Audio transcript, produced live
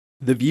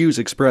The views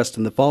expressed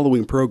in the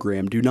following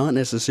program do not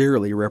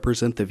necessarily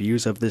represent the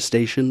views of this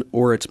station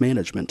or its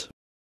management.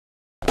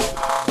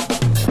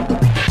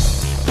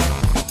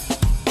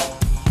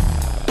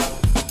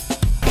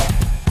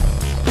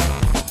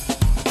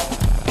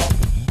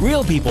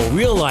 Real People,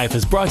 Real Life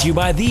is brought to you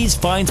by these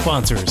fine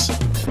sponsors.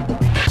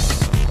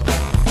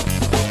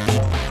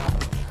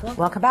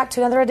 Welcome back to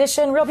another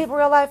edition, Real People,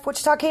 Real Life,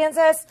 Wichita,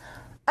 Kansas.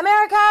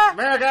 America!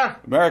 America!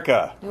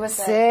 America!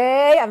 USA!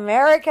 Say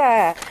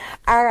America!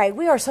 All right,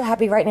 we are so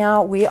happy right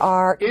now. We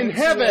are in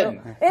heaven!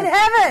 In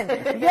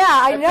heaven! Yeah,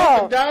 I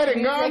know. Died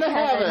and gone to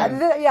heaven.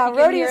 Yeah,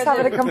 Rhodey's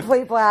having a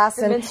complete blast.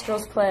 The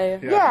minstrels play.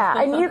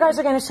 Yeah, and you guys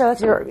are going to show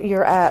us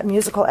your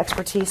musical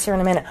expertise here in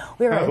a minute.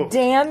 We're at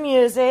Damm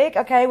Music,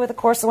 okay, with, of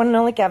course, the one and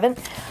only Kevin.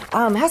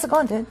 How's it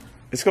going, dude?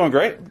 It's going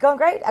great. Going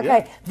great? Okay.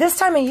 Yeah. This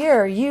time of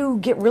year, you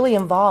get really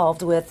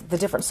involved with the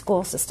different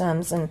school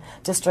systems and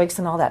districts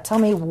and all that. Tell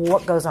me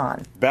what goes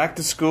on. Back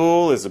to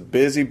school is a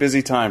busy,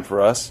 busy time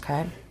for us.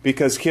 Okay.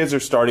 Because kids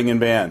are starting in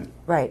band.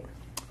 Right.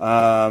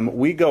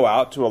 We go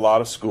out to a lot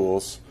of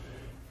schools,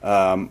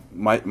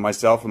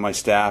 myself and my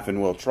staff,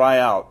 and we'll try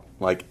out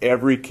like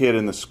every kid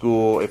in the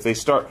school. If they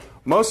start,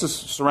 most of the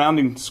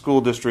surrounding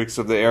school districts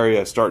of the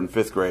area start in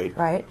 5th grade.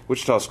 Right.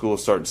 Wichita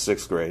schools start in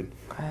 6th grade.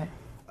 Okay.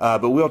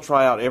 But we'll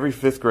try out every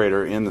 5th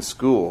grader in the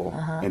school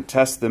and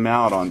test them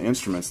out on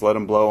instruments. Let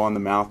them blow on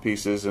the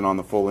mouthpieces and on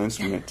the full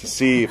instrument to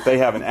see if they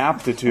have an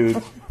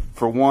aptitude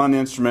for one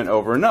instrument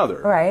over another.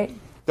 Right.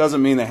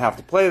 Doesn't mean they have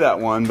to play that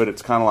one, but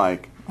it's kind of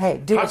like...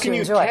 Hey, do How what can you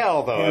you enjoy.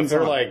 tell, though, if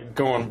they're like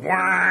going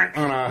wah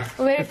on a...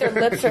 Well, maybe if their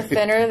lips are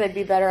thinner, they'd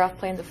be better off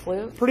playing the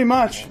flute. Pretty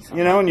much,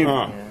 you know, and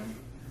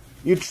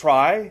you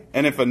try,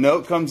 and if a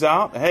note comes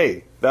out,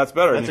 hey, that's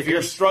better. That's and if a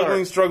you're good struggling,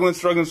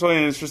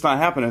 and it's just not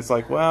happening, it's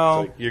like,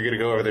 well... It's like you're going to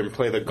go over there and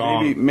play the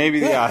gong. Maybe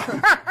yeah.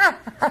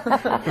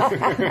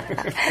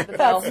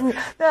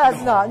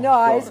 That's not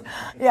nice.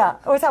 Yeah.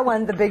 What's that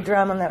one? The big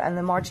drum and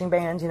the marching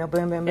band, you know,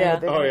 boom, boom, boom. Yeah.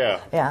 the big Oh,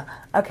 yeah. Yeah.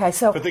 Okay,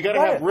 so... But they got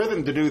to have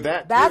rhythm to do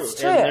that, That's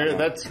too. true. And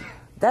That's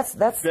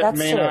that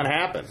may true. not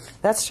happen.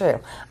 That's true.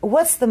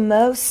 What's the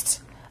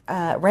most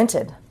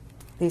rented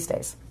these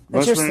days? That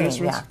Most you're rented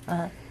seeing? instruments?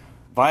 Yeah.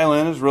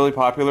 Violin is really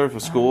popular if a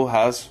school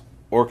has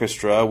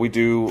orchestra. We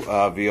do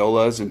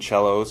violas and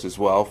cellos as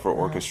well for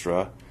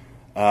orchestra.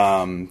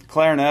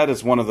 Clarinet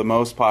is one of the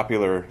most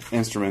popular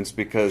instruments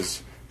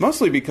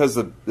mostly because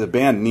the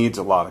band needs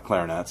a lot of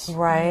clarinets.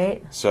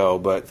 Right. So,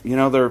 but you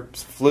know, they're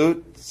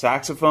flute,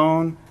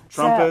 saxophone,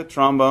 trumpet,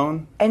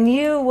 trombone. And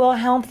you will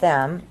help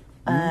them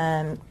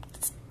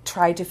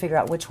try to figure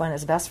out which one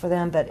is best for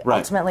them, but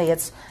ultimately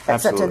it's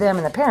up to them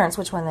and the parents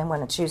which one they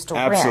want to choose to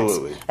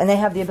rent. And they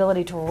have the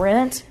ability to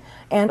rent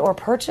and or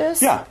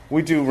purchase? Yeah,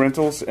 we do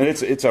rentals, and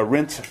it's a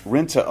rent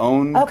to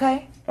own.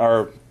 Okay.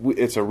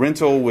 It's a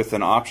rental with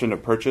an option to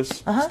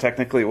purchase. It's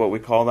technically what we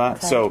call that.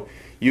 Okay. So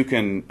you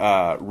can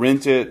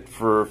rent it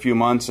for a few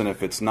months, and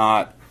if it's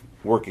not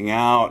working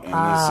out,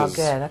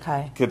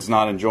 and kid's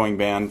not enjoying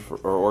band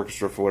or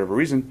orchestra for whatever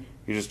reason,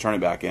 you just turn it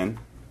back in.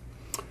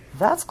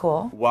 That's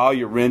cool. While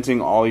you're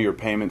renting, all your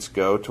payments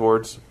go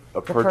towards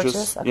a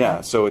purchase. Okay. Yeah,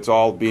 so it's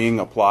all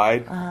being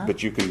applied,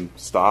 but you can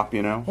stop,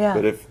 you know. Yeah.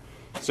 But if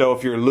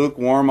you're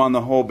lukewarm on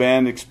the whole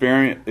band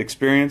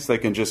experience, they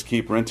can just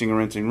keep renting,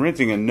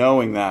 and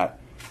knowing that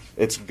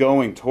it's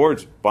going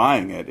towards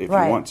buying it if you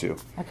want to.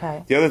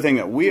 Okay. The other thing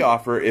that we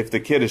offer, if the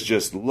kid is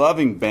just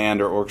loving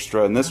band or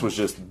orchestra, and this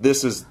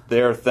is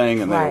their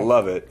thing and they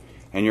love it,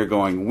 and you're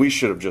going, we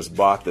should have just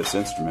bought this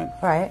instrument.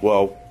 Right.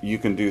 Well, you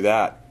can do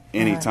that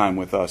anytime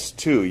with us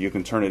too. You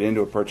can turn it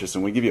into a purchase,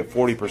 and we give you a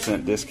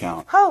 40%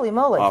 discount. Holy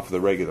moly! Off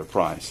the regular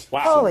price.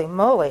 Wow. Holy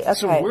moly! Okay.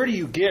 So where do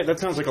you get? That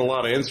sounds like a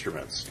lot of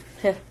instruments.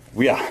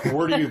 Yeah.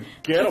 Where do you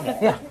get them?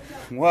 Yeah.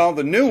 Well,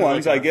 the new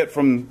ones I get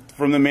from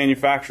the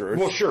manufacturers.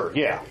 Well, sure.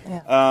 Yeah.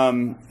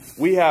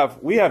 We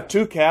have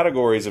two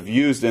categories of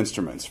used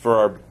instruments for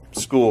our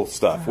school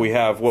stuff. We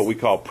have what we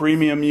call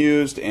premium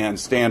used and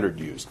standard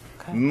used.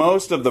 Okay.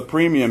 Most of the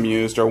premium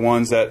used are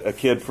ones that a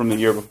kid from the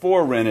year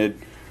before rented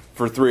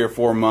for 3 or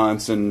 4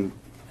 months and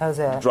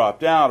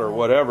dropped out or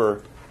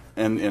whatever,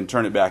 and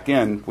turn it back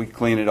in. We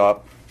clean it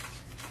up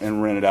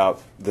and rent it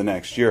out the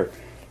next year.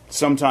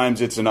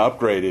 Sometimes it's an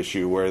upgrade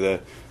issue where the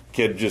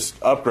kid just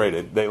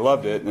upgraded. They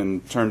loved it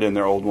and turned in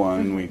their old one.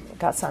 And we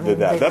got something did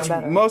that. bigger That's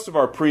and better. Most of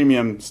our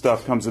premium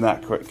stuff comes in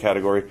that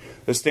category.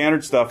 The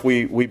standard stuff,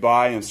 we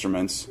buy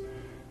instruments,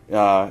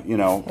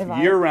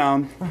 year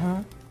round.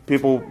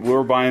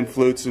 We're buying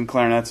flutes and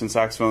clarinets and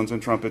saxophones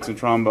and trumpets and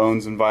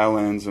trombones and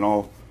violins and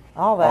all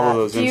of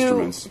those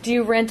instruments. Do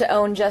you rent to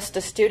own just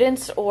to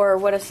students, or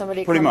what if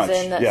somebody Pretty comes much,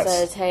 in that yes.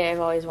 says, "Hey, I've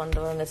always wanted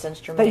to learn this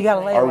instrument"? But you got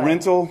to lay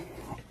away.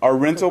 Our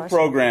rental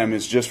program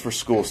is just for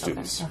school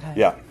students. Okay.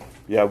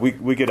 Yeah.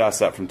 We get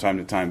asked that from time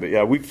to time, but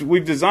yeah,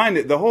 we've designed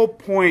it. The whole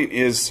point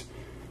is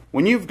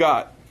when you've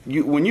got a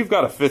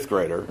 5th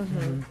grader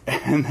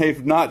and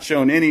they've not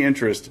shown any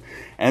interest,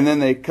 and then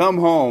they come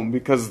home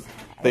because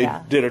they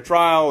did a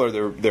trial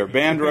or their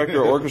band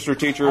director or orchestra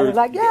teacher.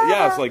 Like,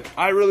 it's like,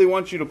 I really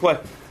want you to play.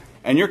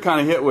 and you're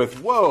kind of hit with,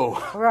 whoa,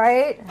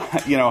 right?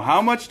 You know,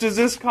 how much does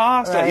this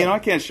cost? Right. You know, I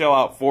can't shell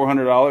out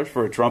 $400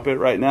 for a trumpet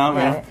right now.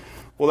 Right. You know?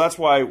 Well, that's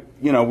why,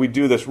 you know, we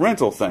do this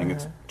rental thing.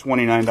 It's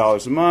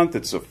 $29 a month.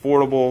 It's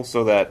affordable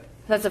so that...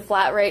 That's a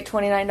flat rate,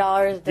 $29.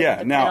 Doesn't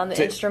depend on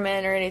the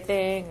instrument or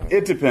anything.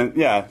 It depends.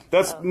 Yeah,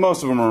 that's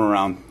most of them are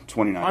around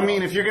 $29. I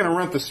mean, if you're going to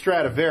rent the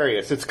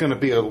Stradivarius, it's going to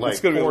be like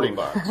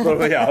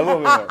 $40. Yeah, a little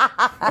bit more.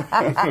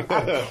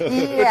 But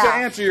to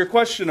answer your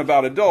question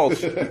about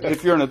adults,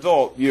 if you're an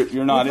adult,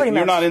 you're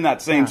not in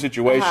that same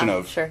situation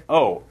of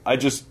oh, I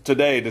just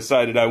today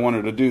decided I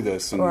wanted to do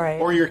this, and,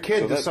 or your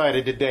kid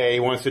decided today he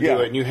wants to do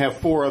it, and you have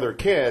 4 other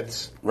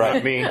kids. Right.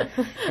 I mean,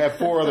 have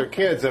 4 other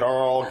kids that are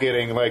all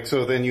getting like.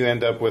 So then you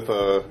end up with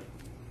a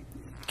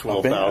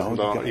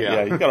 $12,000.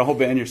 Yeah, you got a whole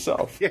band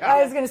yourself. Yeah.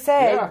 I was going to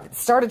say,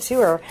 start a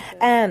tour.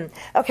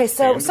 Okay,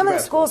 so some of the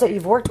schools that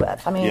you've worked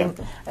with, I mean,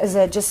 is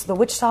it just the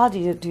Wichita? Do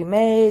you do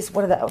Mays?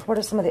 What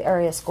are some of the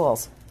area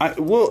schools?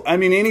 Well, I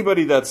mean,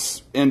 anybody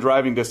that's in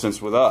driving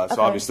distance with us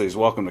obviously is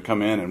welcome to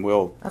come in, and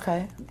we'll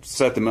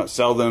set them up,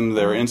 sell them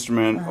their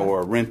instrument,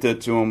 or rent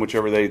it to them,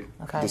 whichever they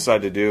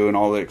decide to do, and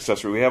all the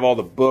accessories. We have all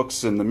the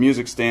books and the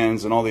music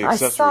stands and all the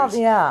accessories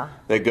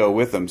that go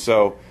with them.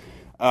 So.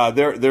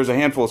 There's a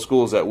handful of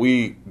schools that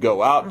we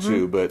go out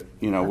to, but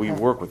you know we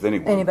work with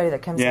anyone. Anybody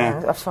that comes in,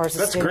 as far as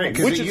that's great.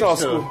 Wichita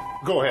school.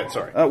 Go ahead.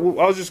 Sorry.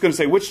 Well, I was just going to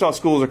say Wichita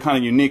schools are kind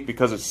of unique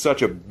because it's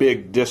such a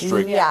big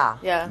district.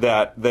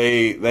 That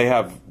they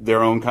have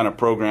their own kind of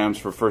programs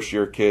for first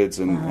year kids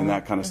and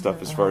that kind of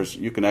stuff. As far as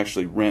you can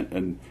actually rent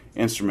an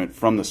instrument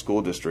from the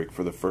school district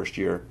for the first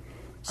year.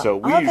 So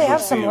we usually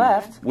have some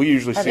left. We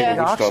usually see the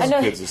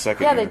Wichita kids the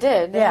second year. Yeah, they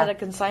did. They had a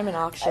consignment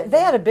auction. They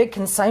had a big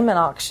consignment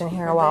auction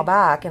here a while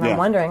back, and I'm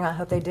wondering, I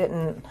hope they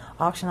didn't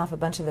auction off a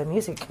bunch of their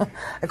music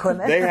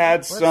equipment. They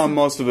had some.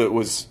 Most of it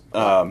was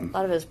a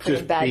lot of it was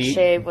pretty bad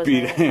shape.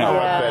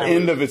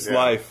 End of its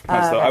life. So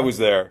I was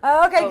there.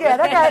 Oh, okay, good.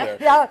 Okay,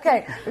 yeah,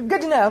 okay,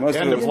 good to know.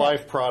 End of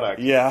life product.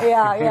 Yeah.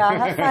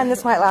 I find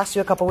this might last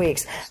you a couple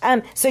weeks.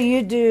 So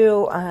you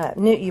do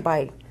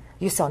new?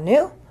 You sell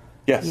new?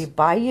 Yes. You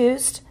buy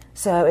used.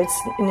 So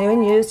it's new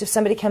and used. If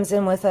somebody comes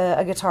in with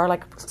a guitar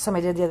like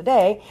somebody did the other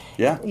day,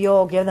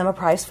 you'll give them a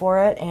price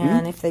for it,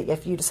 and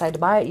if you decide to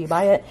buy it, you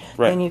buy it,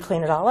 then you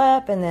clean it all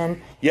up, and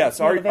then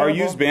our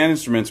used band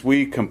instruments,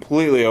 we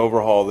completely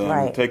overhaul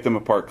them, take them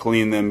apart,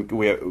 clean them,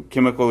 we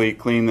chemically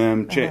clean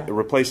them,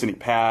 replace any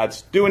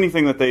pads, do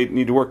anything that they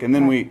need to work, and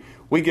then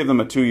we give them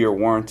a 2-year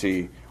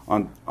warranty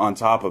on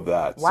top of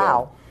that.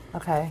 Wow. So,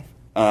 okay.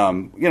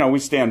 You know, we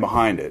stand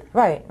behind it.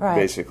 Right.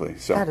 Basically.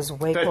 So that is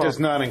way cool. That does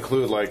not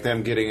include like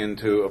them getting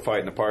into a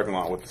fight in the parking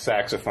lot with the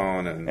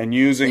saxophone and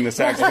using the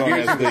saxophone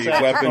as the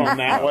weapon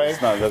that way.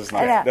 That's not going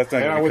to be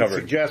covered. I wouldn't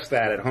suggest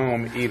that at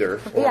home either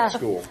or at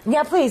school.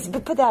 Yeah, please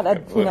put that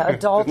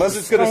adult. Unless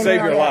it's going to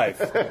save your life.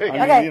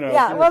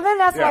 Well then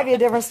that might be a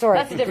different story.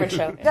 That's a different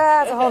show.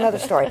 That's a whole other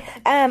story.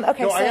 Okay.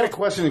 No, I had a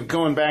question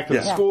going back to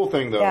the school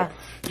thing though. Yeah.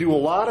 Do a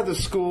lot of the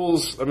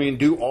schools? I mean,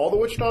 do all the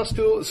Wichita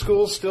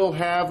schools still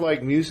have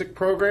like music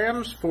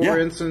programs? For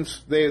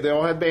instance, they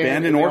all have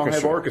band and orchestra.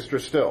 All have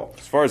orchestra still.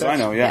 As far as I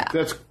know,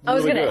 that's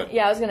really good.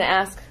 Yeah, I was going to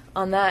ask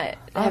on that.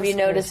 Have you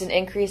noticed an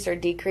increase or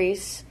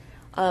decrease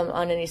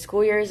on any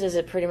school years? Is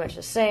it pretty much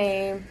the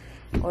same,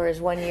 or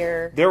is 1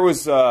 year? There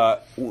was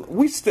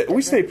we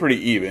stay pretty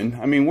even.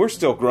 I mean, we're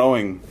still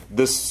growing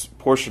this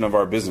portion of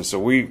our business, so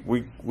we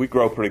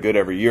grow pretty good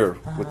every year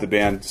with the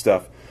band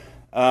stuff.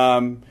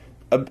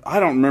 I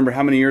don't remember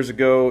how many years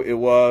ago it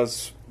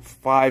was.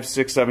 5,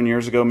 6, 7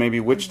 years ago, maybe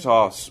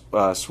Wichita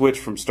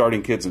switched from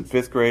starting kids in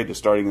 5th grade to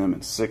starting them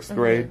in 6th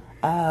grade.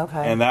 Oh,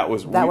 okay. And that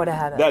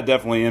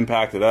definitely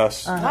impacted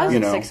us. I was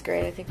in 6th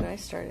grade, I think, when I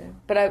started,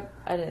 but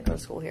I didn't go to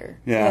school here.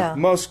 Yeah.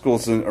 Most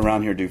schools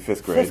around here do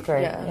 5th grade. 5th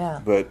grade,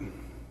 yeah. But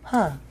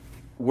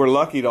we're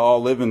lucky to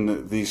all live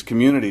in these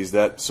communities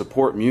that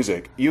support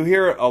music. You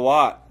hear a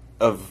lot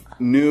of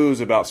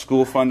news about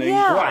school funding.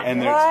 Yeah,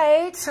 and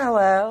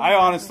hello. I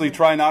honestly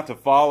try not to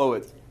follow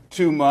it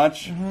too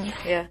much,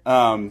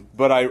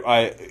 but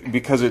I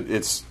because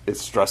it's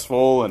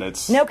stressful and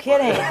it's no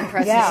kidding,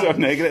 so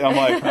negative. I'm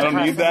like, I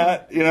don't need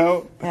that, you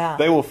know.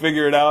 They will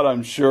figure it out,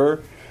 I'm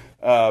sure.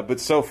 But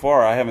so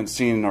far, I haven't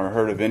seen or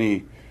heard of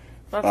any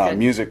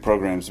music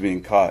programs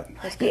being cut.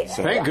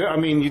 So, thank God. I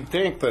mean, you'd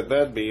think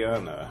that'd be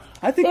on.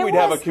 I think we'd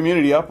have a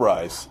community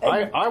uprise.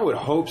 I would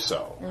hope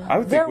so. I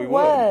would think we would.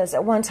 There was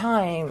at one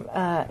time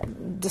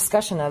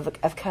discussion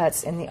of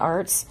cuts in the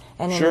arts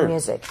and in the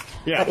music,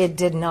 but it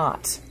did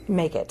not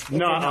make it.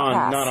 Not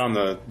on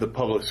the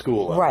public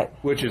school level,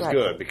 which is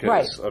good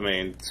because I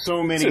mean,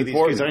 so many of these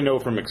kids I know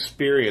from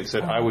experience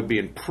that I would be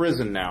in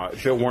prison now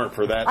if it weren't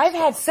for that. I've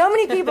had so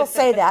many people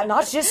say that,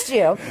 not just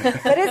you.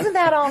 But isn't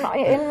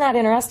that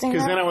interesting?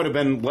 Because then I would have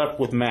been left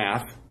with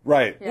math.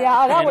 Right.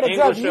 Yeah, that would have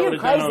drove you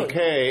English I would have crazy.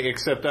 done okay,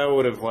 except I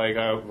would have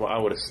I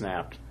would have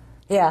snapped.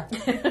 Yeah.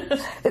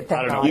 I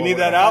don't know. You need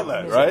that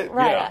outlet, right?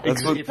 Right. Yeah.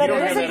 That's what, If you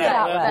don't have that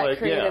outlet, like,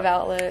 creative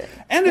outlet.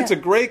 and it's a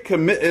great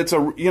it's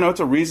a it's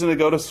a reason to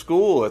go to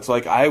school. It's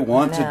like I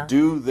want to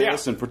do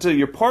this, and pretend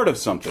you're part of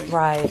something,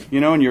 right? You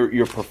know, and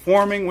you're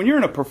performing. When you're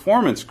in a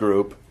performance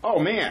group, oh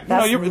man,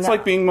 it's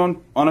like being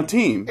on a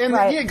team. And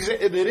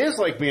it is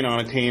like being on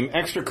a team.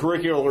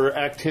 Extracurricular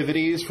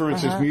activities, for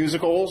instance,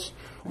 musicals.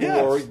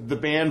 Yes. Or the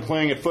band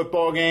playing at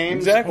football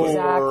games, exactly.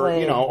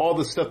 or all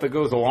the stuff that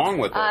goes along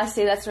with it.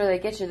 See, that's where they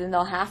get you. Then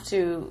they'll have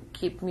to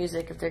keep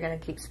music if they're going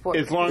to keep sports.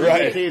 As long as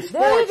they keep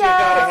sports, you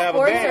got to have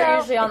sports a band. are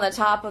usually on the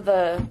top of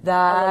the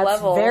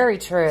level. That's very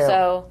true.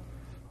 So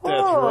that's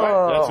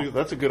right.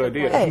 That's a good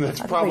idea. Hey, that's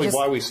probably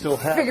why we still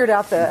have figured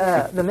out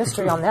the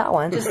mystery on that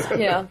one. Just take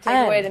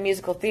away the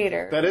musical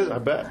theater. That is, I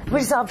bet.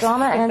 We still have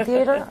drama and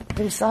theater.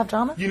 Do we still have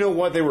drama? You know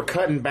what? They were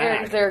cutting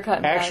back. They were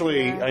cutting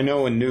Actually, back, I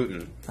know in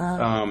Newton,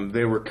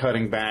 they were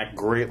cutting back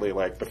greatly,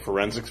 like the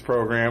forensics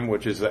program,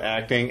 which is the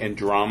acting and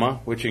drama,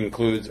 which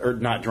includes, or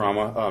not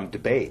drama,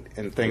 debate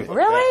and things like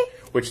that. Really?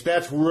 Which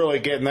that's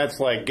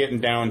like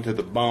getting down to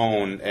the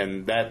bone,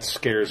 and that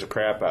scares the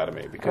crap out of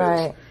me because.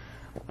 Right.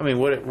 I mean,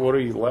 what are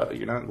you left?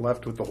 You're not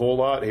left with a whole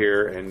lot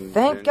here, and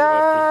thank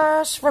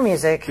gosh for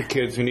music. The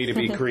kids who need to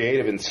be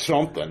creative in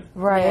something,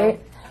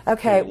 right? Yeah.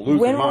 Okay,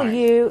 when will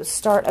you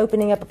start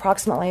opening up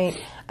approximately?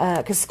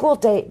 Because school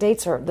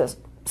dates are the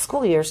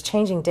school year's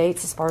changing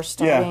dates as far as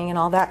starting and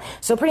all that.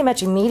 So pretty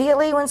much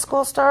immediately when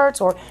school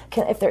starts, or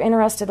if they're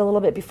interested a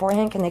little bit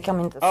beforehand, can they come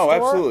into the store? Oh,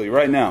 absolutely!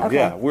 Right now, okay.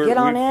 yeah. Get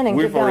on in and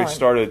we've get already going.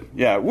 started.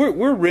 Yeah,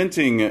 we're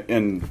renting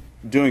and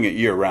doing it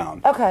year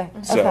round. Okay.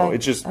 So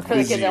it's just for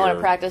the kids that want to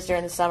practice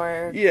during the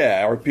summer.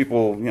 Yeah, or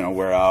people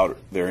wear out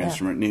their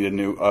instrument, need a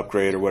new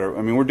upgrade or whatever.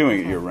 I mean, we're doing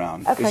it year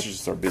round. Okay. This is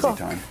just our busy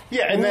time.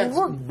 Yeah, and that's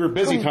we're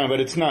busy time, but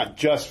it's not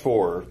just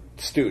for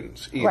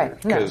students either.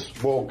 Right. Because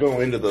we'll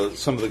go into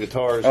some of the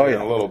guitars here in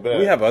a little bit.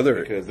 We have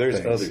other because there's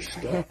things. other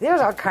stuff.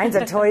 There's all kinds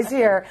of toys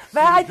here.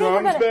 But I think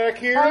we're Drums gonna, back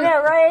here. I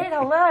know, right?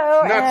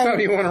 Hello. Not something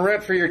you want to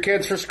rent for your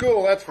kids for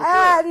school. That's for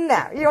sure.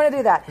 No, you want to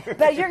do that.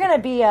 But you're going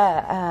to be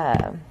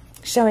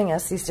showing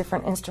us these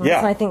different instruments,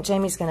 and I think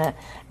Jamie's going to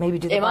maybe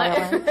do the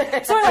violin.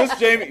 Just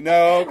Jamie.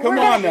 No, come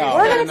on now.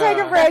 We're going to take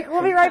a break.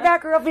 We'll be right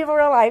back. Real People,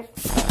 Real Life.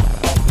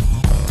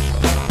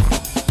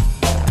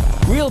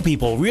 Real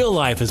People, Real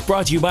Life is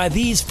brought to you by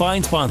these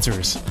fine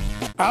sponsors.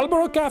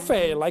 Albero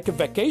Cafe, like a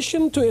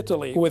vacation to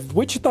Italy, with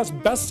Wichita's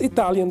best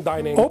Italian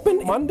dining.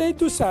 Open Monday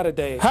to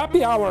Saturday.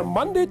 Happy hour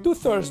Monday to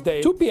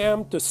Thursday, 2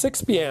 p.m. to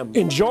 6 p.m.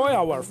 Enjoy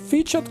our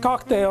featured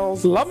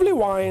cocktails, lovely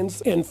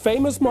wines, and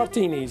famous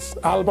martinis.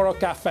 Albero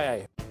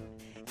Cafe.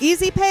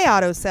 Easy Pay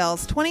Auto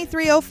Sales,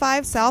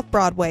 2305 South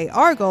Broadway.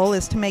 Our goal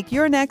is to make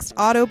your next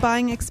auto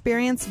buying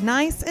experience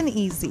nice and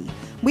easy.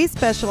 We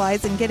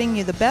specialize in getting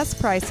you the best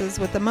prices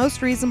with the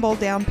most reasonable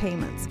down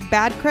payments.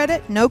 Bad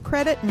credit,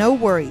 no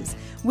worries.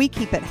 We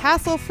keep it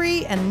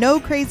hassle-free and no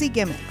crazy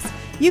gimmicks.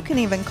 You can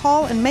even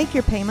call and make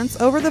your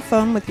payments over the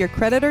phone with your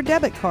credit or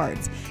debit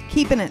cards.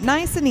 Keeping it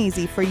nice and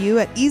easy for you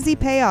at Easy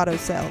Pay Auto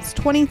Sales,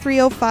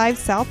 2305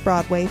 South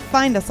Broadway.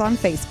 Find us on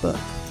Facebook.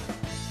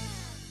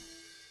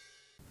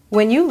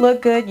 When you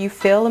look good, you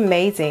feel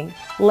amazing.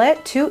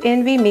 Let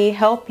 2NVMe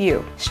help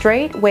you.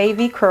 Straight,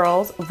 wavy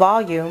curls,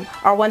 volume,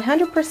 our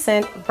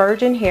 100%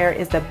 virgin hair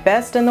is the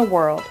best in the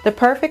world. The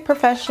perfect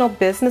professional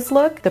business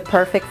look, the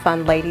perfect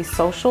fun lady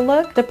social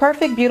look, the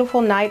perfect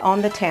beautiful night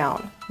on the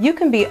town. You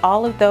can be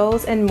all of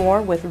those and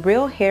more with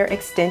real hair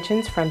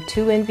extensions from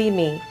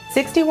 2NVMe.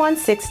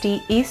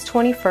 6160 East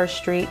 21st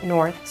Street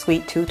North,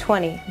 Suite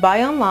 220.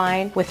 Buy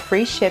online with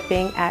free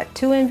shipping at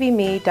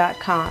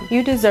 2NVMe.com.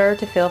 You deserve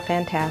to feel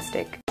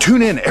fantastic.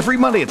 Tune in every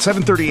Monday at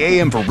 7:30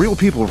 a.m. for Real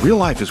People, Real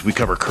Life as we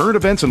cover current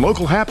events and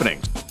local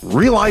happenings.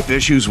 Real life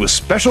issues with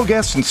special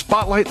guests and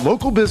spotlight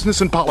local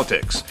business and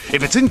politics.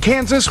 If it's in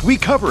Kansas, we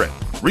cover it.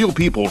 Real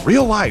People,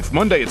 Real Life,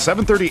 Monday at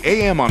 7:30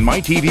 a.m. on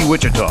MyTV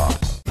Wichita.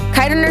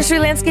 Kiter Nursery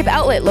Landscape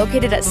Outlet,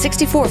 located at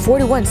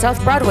 6441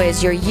 South Broadway,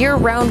 is your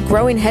year-round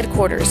growing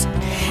headquarters.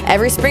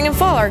 Every spring and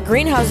fall, our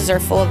greenhouses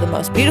are full of the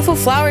most beautiful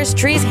flowers,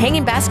 trees,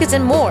 hanging baskets,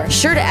 and more,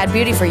 sure to add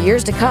beauty for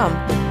years to come.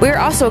 We are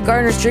also a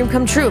gardener's dream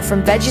come true.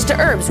 From veggies to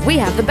herbs, we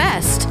have the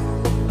best.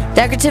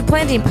 Decorative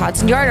planting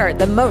pots and yard art,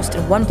 the most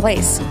in one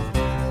place.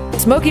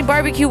 Smoking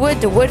barbecue wood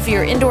to wood for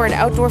your indoor and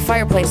outdoor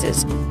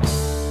fireplaces.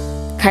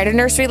 Kiter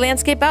Nursery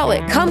Landscape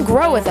Outlet, come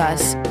grow with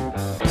us.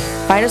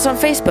 Find us on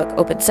Facebook,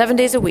 open 7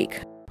 days a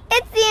week.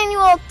 It's the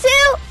annual 2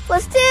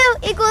 plus 2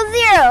 equals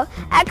 0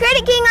 at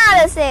Credit King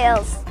Auto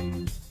Sales.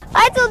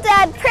 I told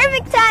Dad,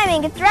 perfect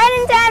timing. It's right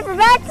in time for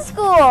back to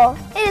school.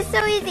 It is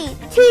so easy.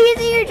 2 years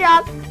at your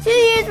job, 2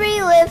 years where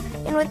you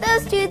live, and with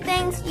those 2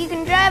 things, you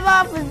can drive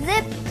off with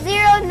zip,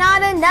 zero,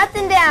 nada,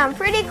 nothing down.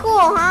 Pretty cool,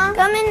 huh?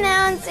 Come in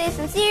now and save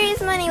some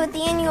serious money with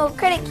the annual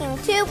Credit King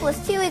 2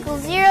 plus 2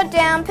 equals 0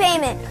 down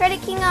payment.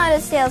 Credit King Auto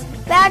Sales.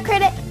 Bad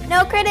credit,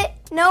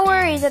 no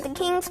worries at the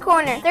King's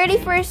Corner,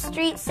 31st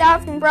Street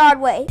South and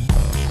Broadway.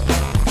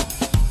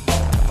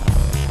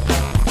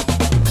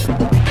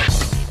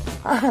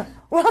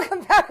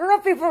 Welcome back, Real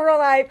People, Real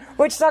Life,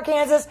 Wichita,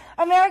 Kansas,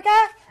 America.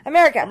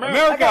 America.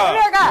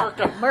 America.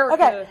 Okay, America.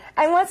 Okay.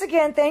 And once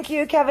again, thank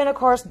you, Kevin, of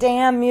course,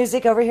 Damm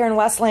Music over here in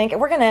Westlink.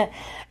 And we're going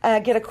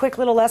to get a quick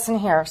little lesson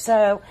here.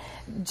 So,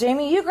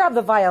 Jamie, you grab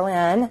the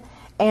violin,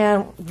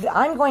 and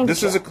I'm going to...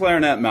 This is a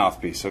clarinet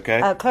mouthpiece,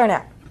 okay?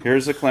 Clarinet.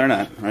 Here's a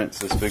clarinet, right? It's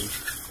this big...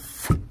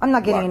 I'm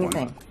not getting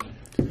anything.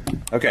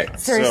 Okay.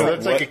 Seriously. So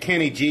that's like a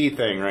Kenny G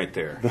thing right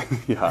there.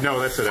 Yeah. No,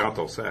 that's an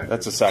alto sax.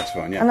 That's a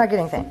saxophone, yeah. I'm not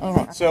getting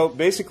anything. So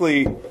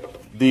basically,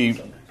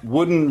 the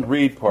wooden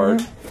reed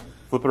part,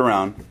 flip it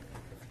around,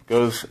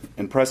 goes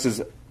and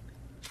presses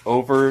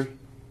over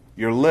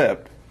your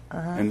lip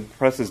and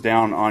presses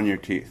down on your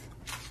teeth.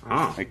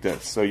 Like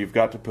this. So you've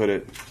got to put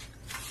it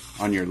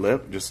on your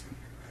lip. Just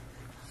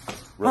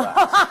relax.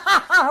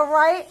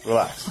 Right?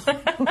 Relax.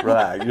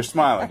 Relax. You're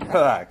smiling.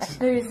 Relax.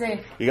 What do you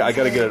say? I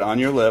got to get it on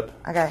your lip.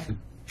 Okay.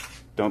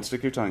 Don't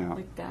stick your tongue out.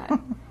 Like that.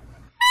 Open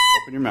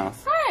your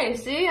mouth. Hi,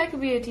 see? I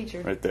could be a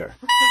teacher. Right there.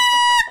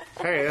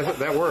 Hey,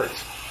 that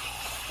works.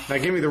 Now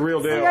give me the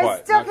real deal.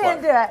 I still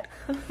can't do it.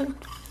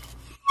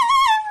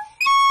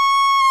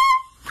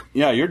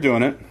 Yeah, you're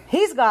doing it.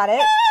 He's got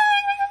it.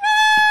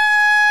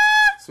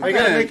 So you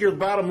got to make your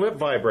bottom lip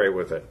vibrate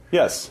with it.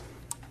 Yes.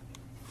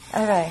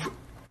 Okay.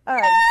 All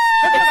right.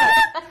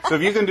 So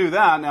if you can do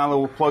that, now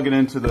we'll plug it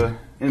into the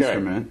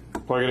instrument.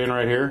 Plug it in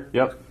right here?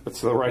 Yep.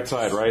 That's the right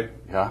side, right?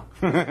 Yeah.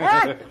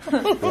 Yeah.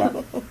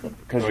 Oh,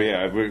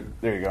 yeah.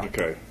 There you go.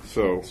 Okay.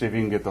 So see if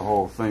you can get the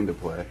whole thing to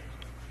play.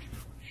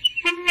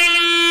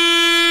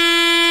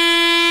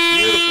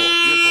 Beautiful.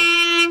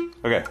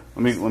 Okay.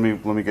 Let me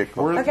get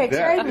close. Okay,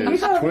 Terry, you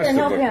go over here and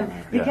help him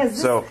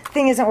because this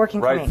thing isn't working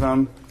for me. Right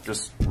thumb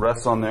just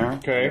rests on there.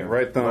 Okay.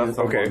 Right thumb. Left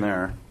thumb Okay. on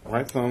there.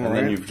 Right thumb. And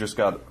then you've just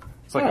got.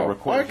 It's like a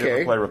recorder. Did you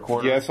ever play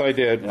recorder? Yes, I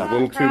did. A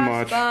little too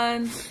much.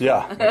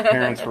 Yeah. My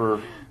parents were.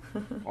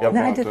 No,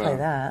 I did play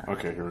that.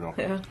 Okay, here we go.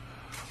 Yeah.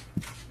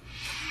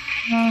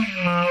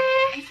 Yeah,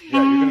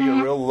 you're gonna get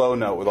a real low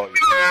note with all your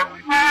fingers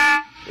on.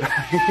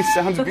 It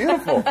sounds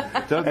beautiful.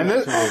 And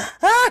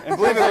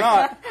believe it or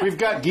not, we've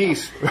got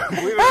geese. Believe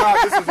it or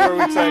not, this is where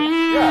we'd say,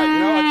 yeah, you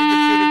know, I think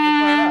it's suited for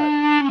clarinet.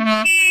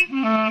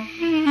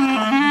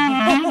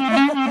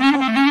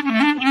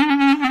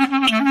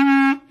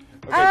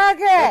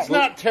 Okay. It's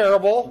not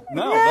terrible.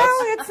 No,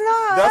 it's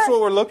not. That's what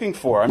we're looking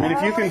for. I mean,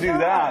 if you can do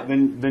that,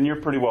 then you're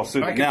pretty well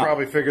suited. I can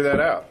probably figure that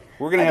out.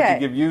 We're going to have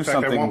to give you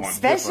something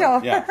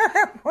special. Yeah.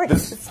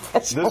 This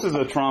is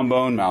a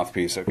trombone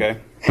mouthpiece, okay?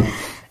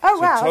 Oh,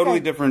 wow. Totally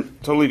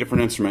different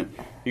instrument.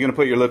 You're going to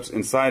put your lips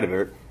inside of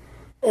it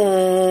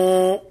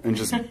and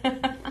just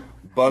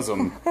buzz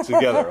them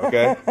together,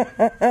 okay?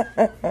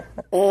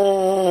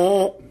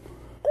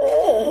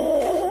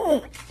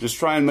 Just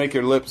try and make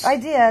your lips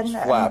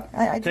flap.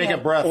 I did. Take a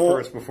breath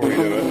first before you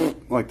do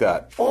it. Like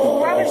that.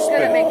 Robin's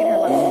good at making her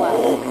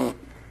lips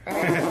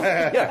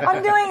flap. Yeah.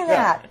 I'm doing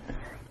that.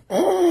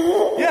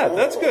 Yeah,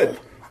 that's good.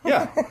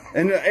 Yeah.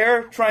 And the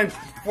air, try and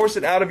force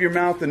it out of your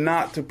mouth and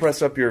not to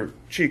press up your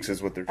cheeks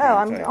is what they're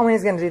trying to say. I'm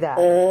always going to do that.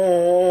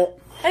 How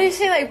do you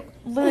say, like,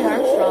 Louis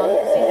Armstrong?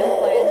 Because he didn't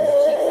play and his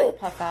cheeks, like,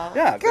 puff out.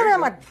 Yeah. Good on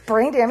my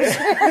brain damage.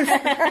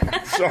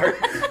 Sorry.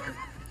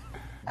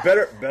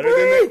 Better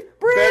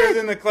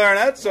than the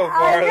clarinet so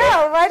far. I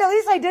know, right? At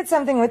least I did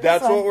something with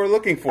That's this one. what we're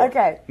looking for.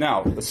 Okay.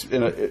 Now,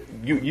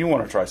 you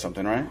want to try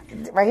something, right?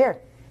 Right here.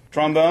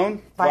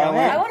 Trombone?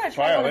 Violin. I want to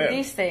try one of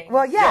these things.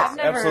 Well, yeah. I've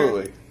never...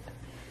 Absolutely.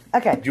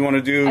 Okay. Do you want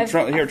to do...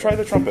 Here, try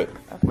the trumpet.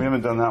 Okay. We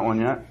haven't done that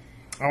one yet.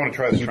 I want to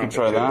try the trumpet. You can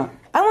try that.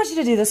 I want you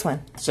to do this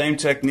one. Same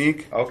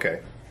technique. Okay.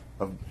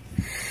 Of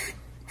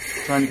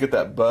trying to get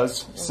that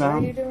buzz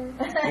sound. What are you doing?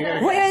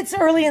 Well, it's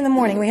early in the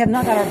morning. We have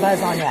not got our buzz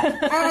on yet.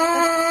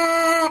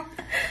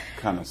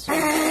 Kind of.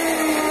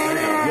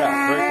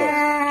 Yeah, very close.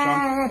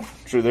 Sean?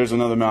 Sure, there's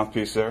another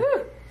mouthpiece there.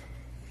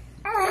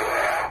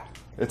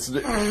 It's...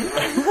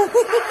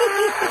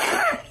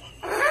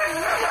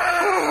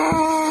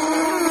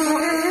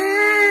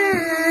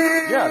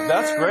 Yeah,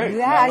 that's great.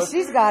 Yeah,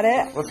 she's got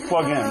it. Let's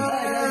plug in.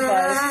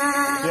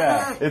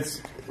 Yeah,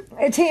 it's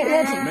makes your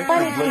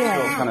funny lips feeling.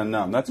 feel kind of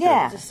numb. That's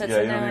Yeah. good. Just sits Yeah,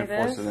 in you don't there need to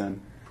like force this? it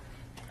in.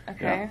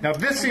 Okay. Now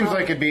this seems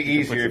like it'd be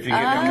easier if you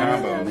get the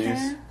combo. And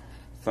these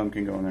thumb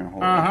can go in there and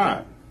hold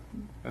Uh-huh.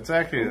 That's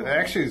actually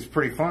it's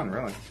pretty fun,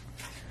 really.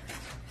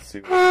 Let's see.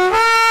 Now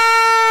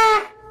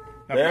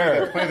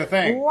There. play the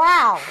thing.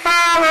 Wow.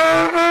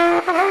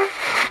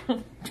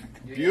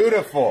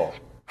 Beautiful.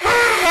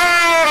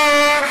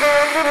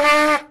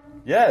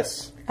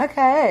 Yes.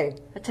 Okay.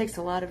 That takes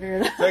a lot of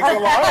air. Takes a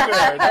lot of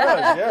air. It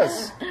does.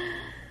 Yes.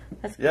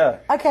 Yeah.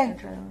 Okay.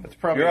 That's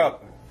probably You're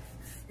up.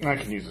 I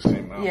can use the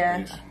same mouthpiece.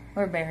 Yeah.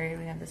 We're married.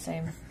 We have the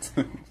same.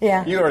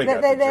 Yeah. You already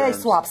got the they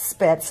germs. swap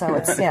spit, so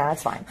it's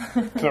it's fine.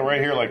 So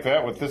right here like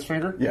that with this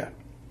finger? Yeah.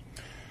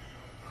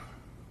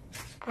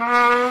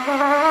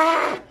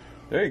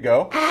 There you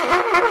go.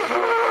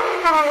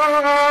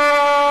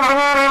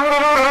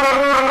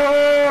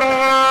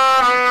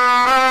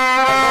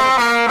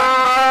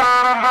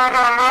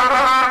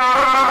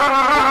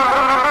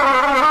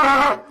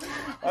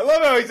 I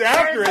love how always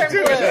after it,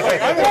 too.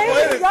 Like, I'm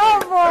there you go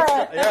for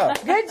it. Yeah.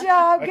 Good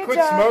job. I Good quit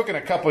job. smoking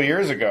a couple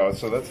years ago,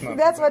 so that's not.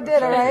 That's what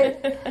did it,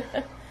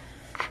 right?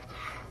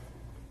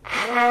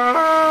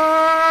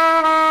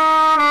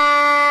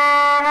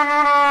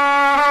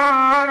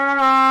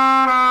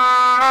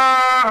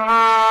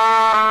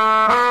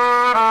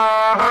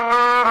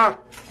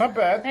 Not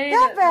bad. Maybe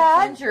Not the bad.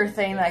 plunger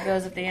thing that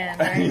goes at the end.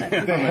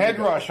 Right? The head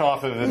rush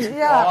off of it is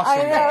Yeah,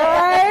 awesome.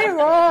 I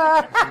know,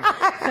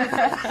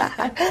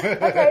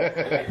 right?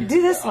 Okay,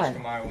 do this one.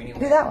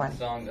 Do that one.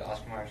 Song, the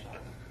Oscar Mayer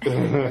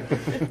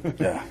song.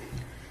 Yeah.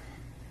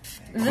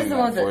 Is this the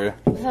one that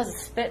this has a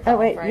spit? Oh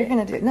wait, right? you're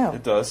gonna do no.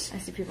 It does. I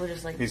see people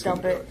just like He's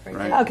dump gonna it. do it,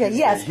 Right right? Okay, He's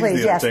yes, the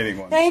please, yes. entertaining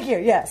one. Thank you,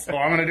 yes. Oh,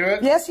 I'm gonna do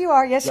it. Yes, you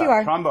are. Yes, you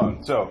are.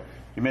 Trombone. So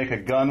you make a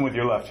gun with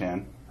your left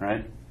hand,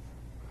 right?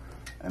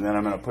 And then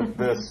I'm going to put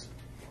this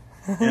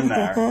in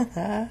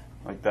there,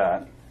 like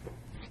that.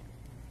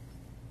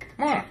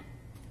 Come on.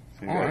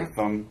 So you got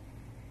your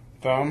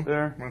thumb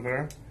there, right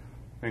there,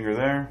 finger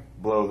there,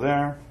 blow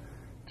there.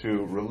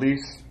 To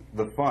release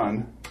the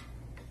fun,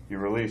 you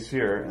release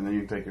here, and then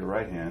you take your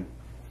right hand,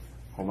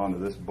 hold on to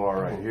this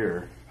bar right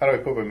here. How do I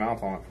put my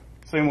mouth on it?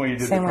 Same way you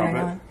did Same the way I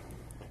trumpet.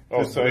 know.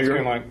 Oh, so it's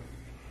going like.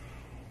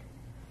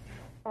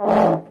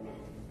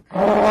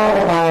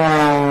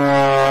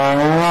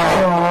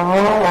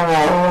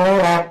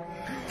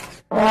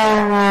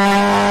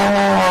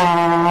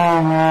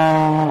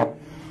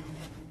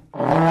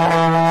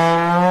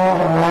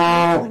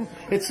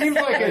 It seems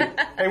like a.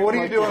 Hey, what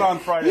are you doing on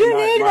Friday You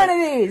night? need one of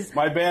these.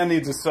 My band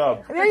needs a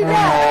sub. There you go.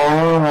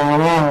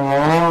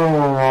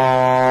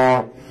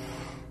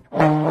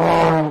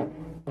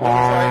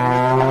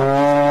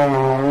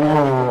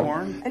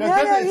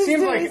 It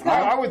seems like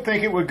I would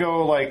think it would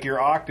go like your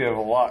octave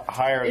a lot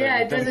higher. Yeah,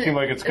 than, it doesn't seem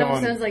like it's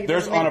going. Like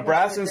There's on a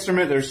brass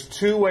instrument. There's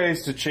two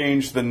ways to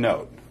change the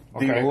note.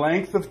 The Okay.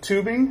 length of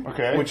tubing,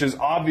 Okay. which is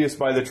obvious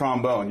by the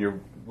trombone. You're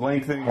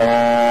lengthening,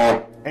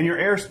 and your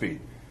airspeed.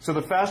 So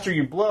the faster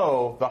you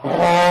blow, the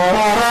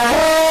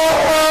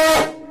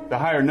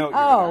higher note.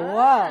 Oh,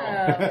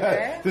 wow.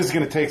 Okay. This is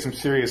going to take some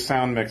serious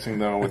sound mixing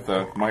though, with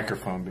the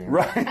microphone being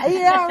Right.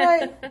 Yeah,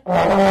 right.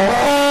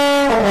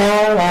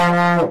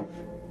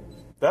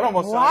 That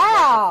almost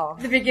Wow.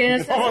 The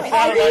beginning of almost I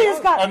sounded think you like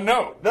just got. a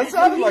note. That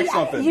sounded like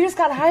something. You just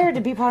got hired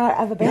to be part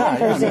of a band on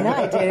Thursday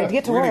night, dude. To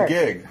get to We're in a work.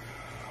 gig.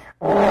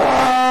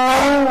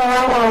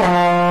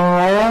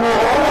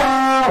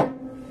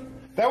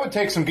 That would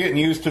take some getting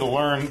used to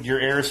learn your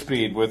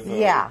airspeed with the,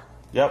 Yeah.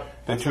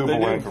 Yep. the tuba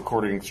length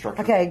recording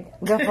instructor. Okay,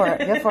 go for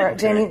it. Go for it.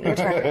 Jamie, your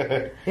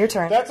turn. Your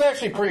turn. That's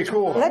actually pretty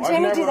cool. Let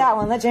Jamie do that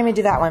one. Let Jamie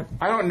do that one.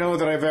 I don't know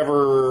that I've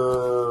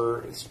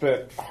ever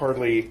spent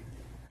hardly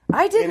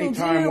I didn't any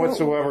time do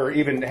whatsoever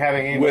even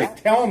having anybody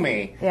tell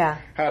me Yeah.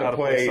 how to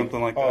play something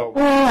like that.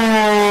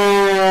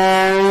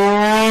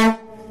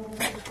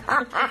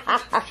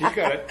 She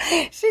got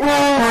it. See?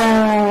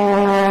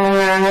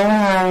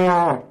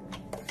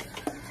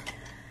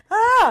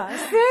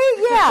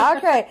 Yeah,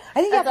 okay.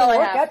 I think you have to all I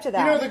work have. up to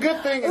that. You know, the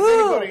good thing is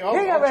Ooh, anybody. I'll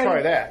here you go, try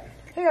Brady. that.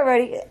 Here you go,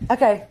 Brady.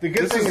 Okay. The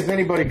good thing is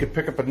anybody could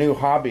pick up a new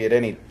hobby at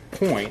any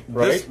point,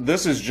 right?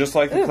 This is just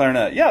like the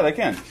clarinet. Yeah, they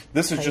can.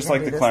 This is Oh, just you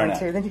like can the do this one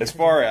too, then clarinet. you As can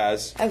far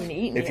as I haven't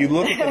eaten if yet. you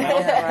look at the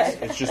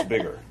mouthpiece, it's just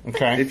bigger.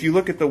 Okay. If you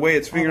look at the way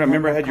it's fingered, I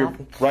remember I had your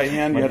right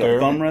hand, you Right had a there.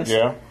 thumb rest.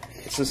 Yeah.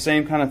 It's the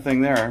same kind of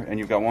thing there, and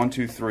you've got 1,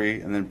 2,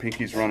 3, and then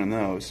pinky's running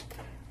those,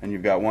 and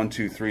you've got 1,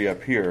 2, 3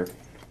 up here.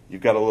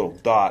 You've got a little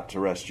dot to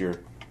rest your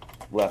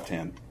left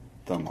hand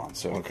thumb on.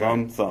 So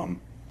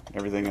thumb.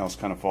 Everything else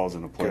kind of falls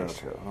into place.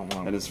 Gotcha. I don't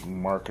want And to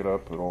mark it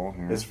up at all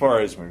here. as far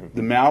as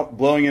the mouth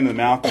blowing into the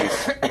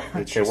mouthpiece, it's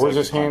Okay, just where's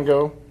like this hand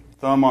go?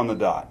 thumb on the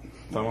dot.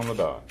 Thumb on the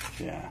dot.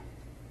 Yeah.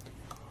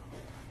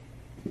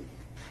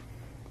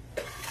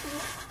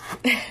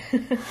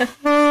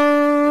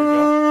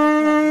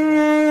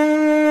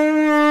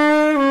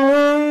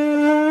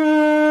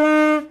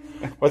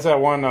 What's that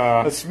one?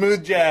 A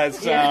smooth jazz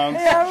sound.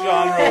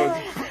 Shawn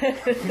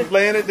Rhodes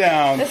laying it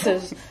down. This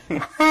is.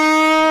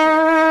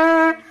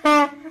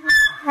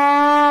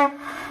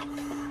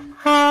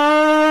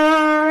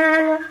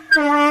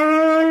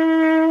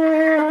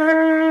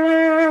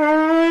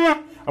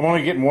 I'm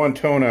only getting one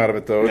tone out of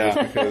it though, Yeah.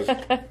 just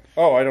because.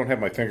 Oh, I don't have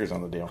my fingers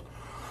on the deal.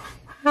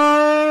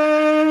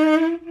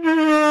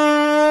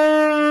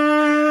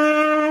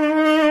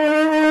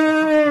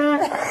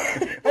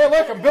 Hey,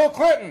 look, I'm Bill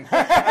Clinton.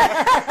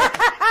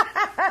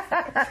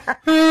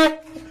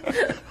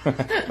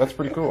 That's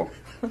pretty cool.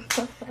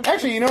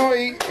 Actually, you know,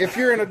 if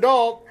you're an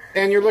adult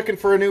and you're looking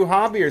for a new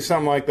hobby or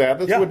something like that,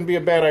 this wouldn't be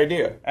a bad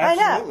idea.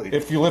 Absolutely.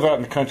 If you live out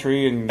in the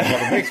country and you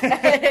have a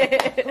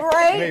basement,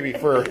 Right? maybe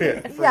for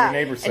your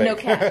neighbor's sake. And no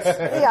cats.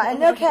 Yeah, and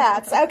no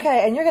cats.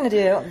 Okay, and you're going to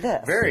do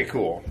this. Very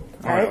cool.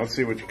 All right, let's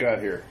see what you got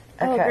here.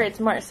 Oh, Okay. great,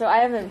 smart. So I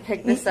haven't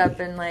picked this up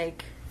in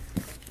like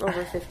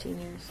over 15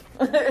 years.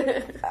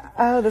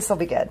 Oh, this will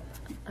be good.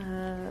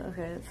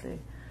 Okay, let's see.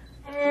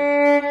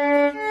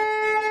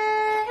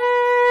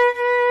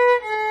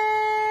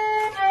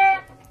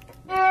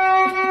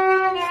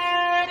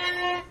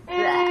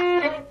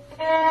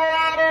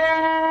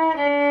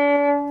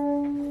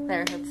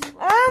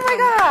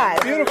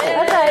 guys. Beautiful.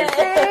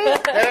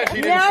 Okay,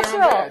 see?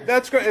 Natural.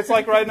 That's great. It's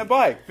like riding a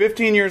bike.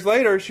 15 years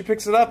later, she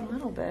picks it up. A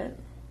little bit.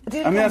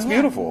 I mean, that's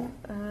beautiful.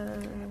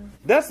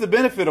 That's the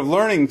benefit of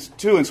learning,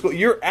 too, in school.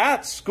 You're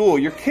at school.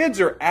 Your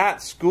kids are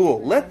at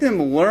school. Let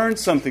them learn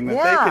something that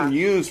they can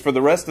use for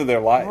the rest of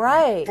their life.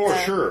 Right. For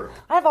sure.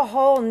 I have a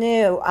whole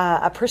new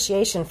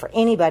appreciation for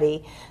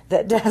anybody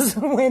that does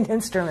wind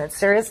instruments.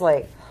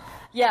 Seriously.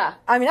 Yeah.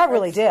 I mean, I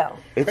really do.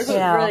 It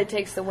really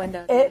takes the wind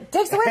out of it. It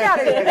takes the wind out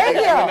of you. Thank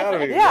you.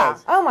 Yeah.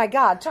 Yes. Oh, my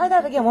God. Try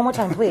that again one more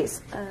time,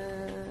 please.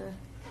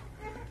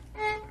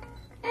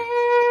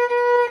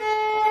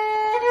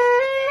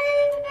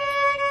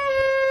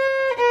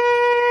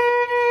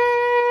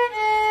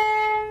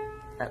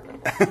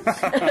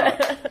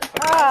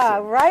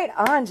 Right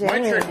on, Jamie.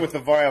 My trick with the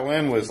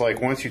violin was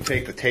like once you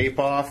take the tape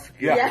off,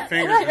 you have your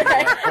fingers in the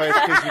right place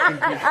because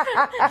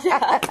you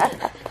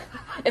can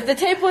If the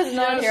tape wasn't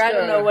on here, I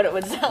don't know what it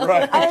would sound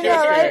like. I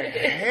know, right?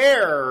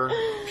 Hair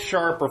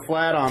sharp or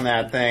flat on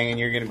that thing, and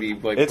you're going to be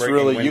like it's breaking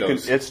really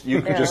windows.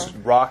 you can just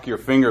rock your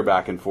finger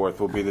back and forth.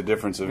 Will be the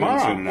difference of in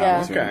tune and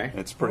out of tune. Okay.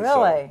 It's pretty really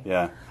subtle.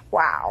 Yeah.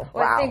 Wow.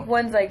 Well, I think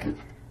one's like,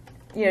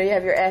 you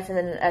have your F, and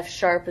then an F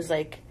sharp is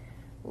like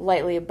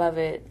lightly above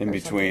it. In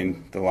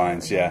between the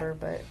lines,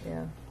 but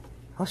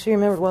Well, she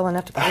remembered well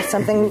enough to play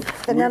something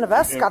that none of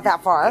us got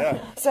that far. Yeah.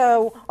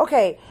 So,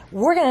 okay,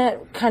 we're going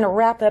to kind of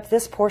wrap up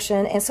this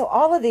portion. And so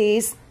all of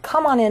these,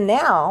 come on in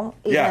now,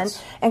 Ian,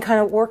 and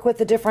kind of work with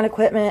the different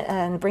equipment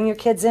and bring your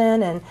kids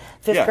in and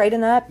fifth grade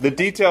and up. The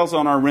details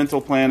on our rental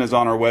plan is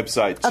on our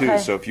website, too. Okay.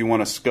 So if you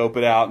want to scope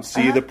it out and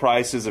see the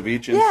prices of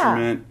each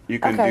instrument, you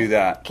can do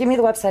that. Give me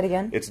the website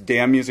again. It's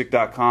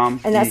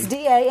dammmusic.com. And that's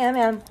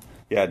D-A-M-M.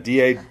 Yeah,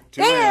 D-A,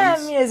 two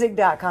M's.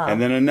 Dammmusic.com.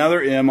 And then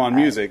another M on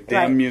music,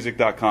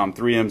 dammmusic.com,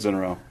 3 M's in a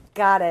row.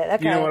 Got it.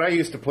 Okay. You know what? I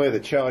used to play the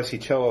cello. I see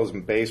cellos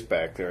and bass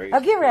back there. Oh,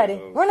 get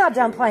ready. We're not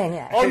done playing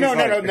yet. Oh, no.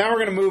 Now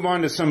we're going to move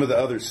on to some of the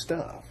other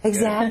stuff.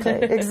 Exactly.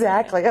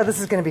 Exactly. Oh, this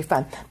is going to be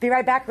fun. Be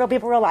right back. Real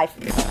People, Real Life.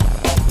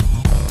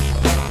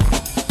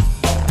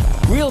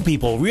 Real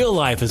People, Real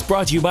Life is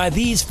brought to you by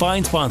these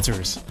fine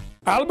sponsors.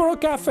 Albero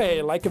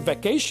Cafe, like a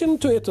vacation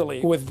to Italy,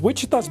 with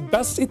Wichita's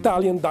best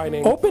Italian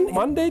dining. Open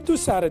Monday to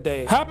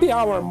Saturday. Happy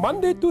hour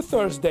Monday to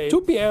Thursday,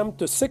 2 p.m.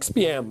 to 6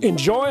 p.m.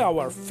 Enjoy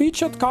our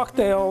featured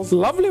cocktails,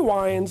 lovely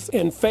wines,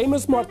 and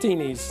famous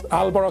martinis.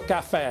 Albero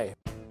Cafe.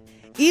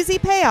 Easy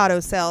Pay Auto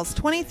Sales,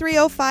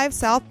 2305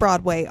 South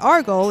Broadway.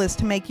 Our goal is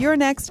to make your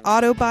next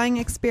auto buying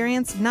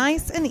experience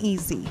nice and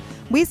easy.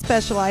 We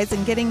specialize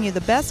in getting you the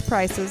best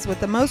prices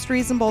with the most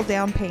reasonable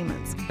down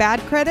payments.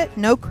 Bad credit,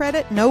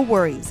 no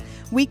worries.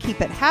 We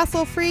keep it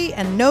hassle-free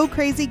and no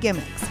crazy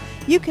gimmicks.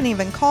 You can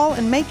even call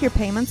and make your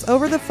payments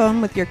over the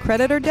phone with your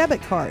credit or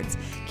debit cards.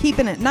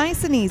 Keeping it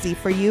nice and easy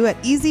for you at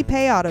Easy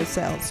Pay Auto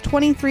Sales,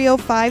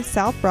 2305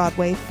 South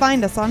Broadway.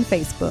 Find us on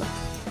Facebook.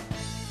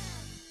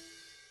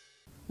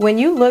 When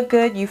you look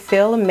good, you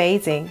feel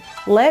amazing.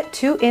 Let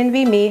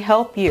 2NVMe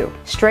help you.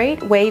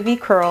 Straight, wavy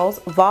curls,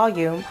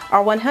 volume,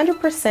 our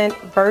 100%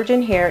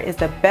 virgin hair is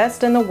the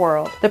best in the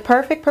world. The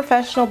perfect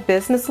professional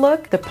business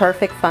look, the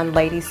perfect fun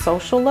lady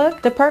social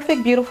look, the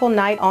perfect beautiful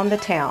night on the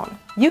town.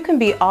 You can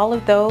be all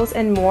of those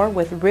and more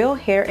with real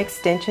hair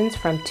extensions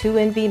from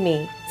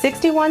 2NVMe.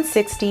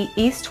 6160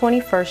 East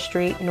 21st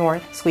Street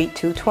North, Suite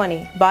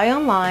 220. Buy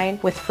online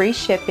with free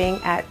shipping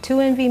at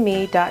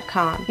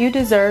 2NVMe.com. You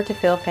deserve to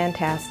feel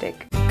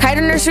fantastic.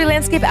 Kiter Nursery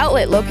Landscape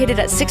Outlet, located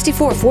at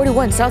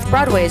 6441 South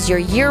Broadway, is your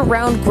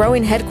year-round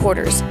growing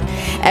headquarters.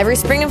 Every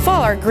spring and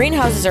fall, our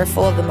greenhouses are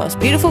full of the most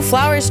beautiful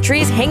flowers,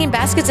 trees, hanging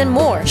baskets, and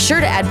more,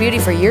 sure to add beauty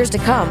for years to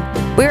come.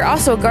 We are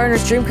also a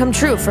gardener's dream come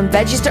true. From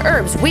veggies to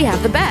herbs, we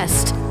have the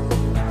best.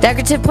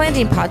 Decorative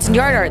planting pots and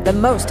yard art, the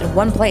most in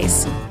one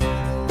place.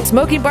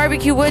 Smoking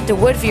barbecue wood to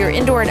wood for your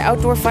indoor and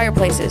outdoor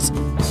fireplaces.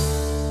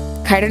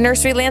 Kiter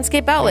Nursery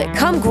Landscape Outlet,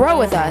 come grow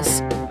with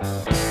us.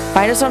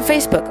 Find us on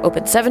Facebook,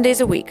 open 7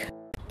 days a week.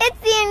 It's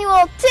the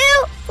annual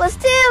 2 +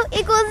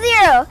 2 =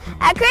 0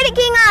 at Credit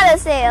King Auto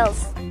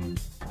Sales.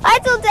 I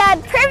told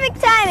Dad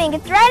perfect timing.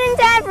 It's right in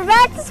time for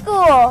back to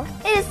school.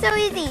 It is so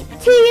easy.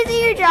 2 years of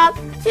your job,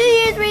 2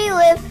 years where you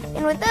live,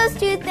 and with those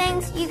 2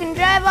 things, you can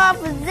drive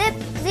off with zip,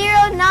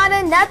 zero,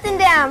 nada, nothing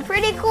down.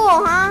 Pretty cool,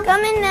 huh?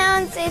 Come in now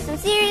and save some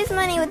serious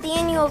money with the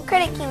annual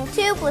Credit King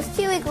 2 +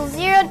 2 =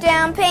 0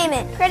 down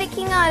payment. Credit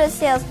King Auto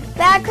Sales.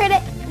 Bad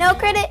credit,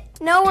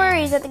 no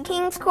worries at the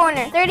King's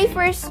Corner,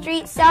 31st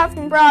Street South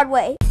and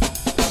Broadway.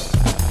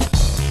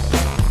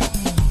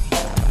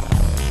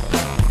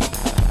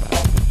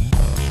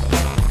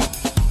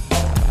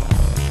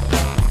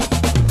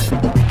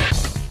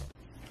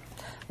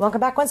 Welcome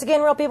back once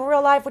again, Real People,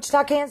 Real Life,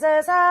 Wichita,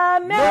 Kansas,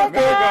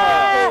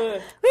 America!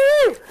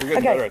 Woo! We're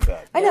getting better at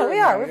that. I know, we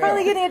are. We're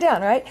finally getting it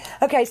down, right?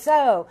 Okay,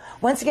 so,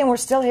 once again, we're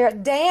still here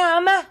at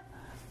Damm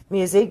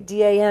Music,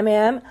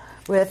 D-A-M-M,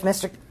 with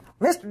Mr.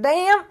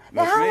 Damm.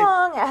 Now, how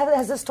long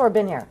has this store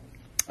been here?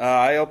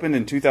 I opened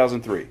in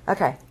 2003.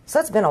 Okay, so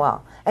it's been a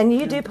while. And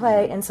you do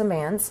play in some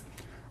bands.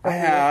 I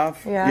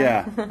have.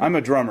 Yeah. I'm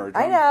a drummer.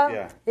 I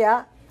know.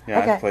 Yeah. Yeah,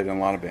 Okay. I've played in a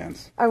lot of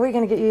bands. Are we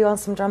going to get you on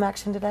some drum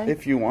action today?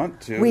 If you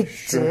want to. We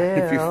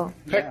sure.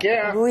 do. Heck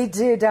yeah. We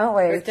do, don't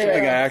we? I think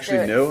I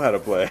actually know how to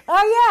play.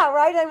 Oh, yeah,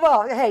 right. And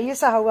well, hey, you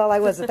saw how well I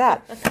was at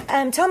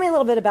that. Tell me a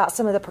little bit about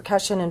some of the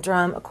percussion and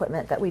drum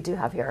equipment that we do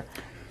have here.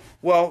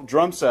 Well,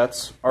 drum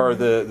sets are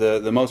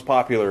the most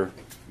popular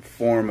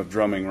form of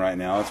drumming right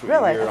now. That's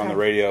what you hear on the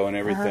radio and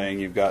everything.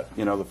 You've got,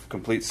 the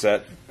complete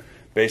set,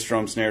 bass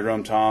drum, snare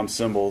drum, tom,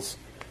 cymbals.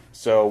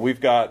 So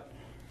we've got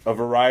a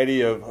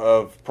variety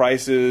of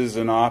prices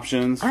and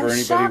options for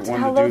anybody wanting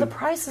how to low do the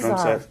prices drum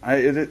are.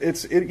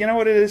 sets. You know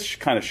what? It is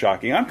kind of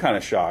shocking. I'm kind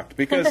of shocked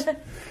because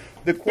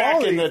the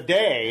quality back in the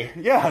day,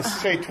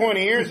 say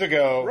 20 years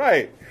ago,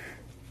 right?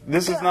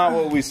 This is not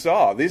what we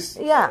saw. These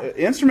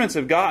instruments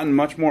have gotten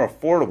much more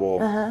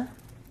affordable.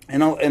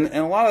 And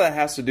a lot of that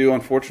has to do,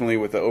 unfortunately,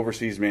 with the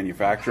overseas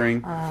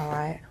manufacturing. Oh,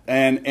 right.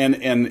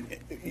 And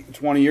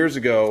 20 years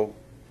ago,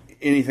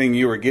 anything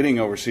you were getting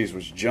overseas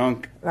was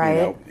junk.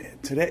 Right.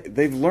 Today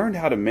they've learned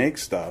how to make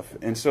stuff,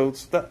 and so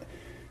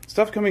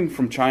stuff coming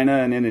from China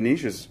and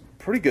Indonesia is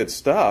pretty good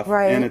stuff,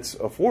 right. and it's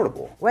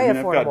affordable.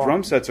 Affordable. I've got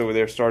drum sets over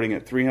there starting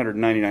at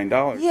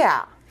 $399.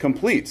 Yeah.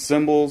 Complete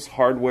cymbals,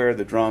 hardware,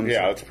 the drums.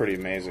 Yeah, that's pretty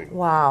amazing.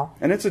 Wow.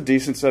 And it's a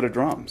decent set of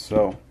drums.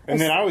 So. And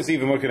then I was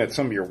even looking at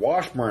some of your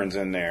Washburns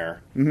in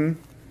there.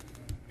 Mm-hmm.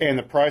 And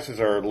the prices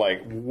are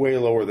like way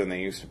lower than they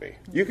used to be.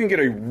 You can get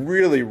a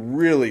really,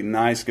 really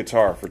nice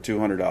guitar for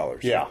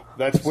 $200. Yeah,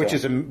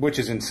 which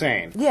is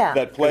insane. Yeah,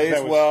 that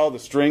plays well. The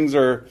strings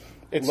are.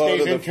 It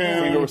stays in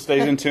tune.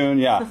 Stays in tune.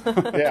 Yeah.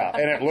 Yeah,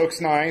 and it looks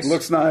nice.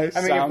 Looks nice.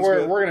 I mean, if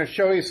we're going to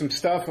show you some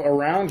stuff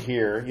around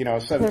here, in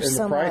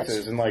the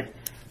prices and like.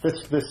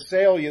 The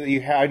sale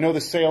you have, I know the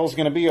sale is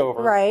going to be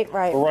over. Right.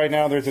 But right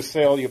now there's a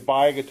sale. You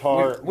buy a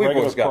guitar, we've regular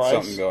always got price.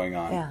 something going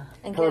on. Yeah.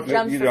 And get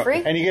drums for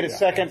free? And you get a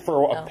second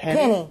for a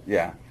penny.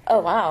 Yeah.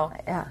 Oh, wow.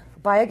 Yeah.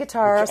 Buy a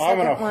guitar, I'm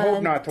going to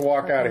hope not to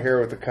walk out of here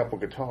with a couple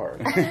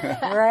guitars.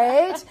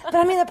 Right? But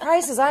I mean, the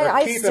prices,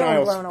 I still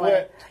am blown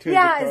away.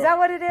 Yeah, is that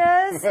what it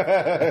is?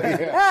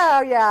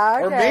 Oh, yeah,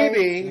 okay. Or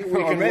maybe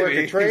we can work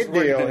a trade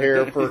deal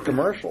here for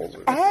commercials.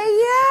 Hey,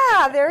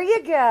 yeah, there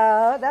you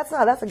go. That's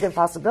a good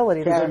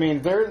possibility there.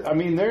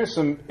 Because, there's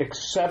some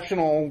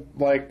exceptional,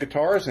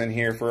 guitars in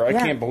here for, I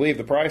can't believe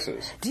the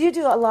prices. Do you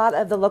do a lot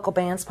of the local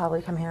bands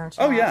probably come here and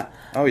show? Oh, yeah.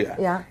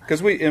 Yeah.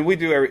 Because we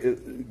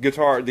do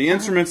guitar, the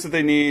instruments that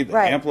they need,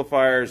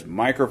 amplifiers,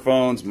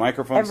 microphones,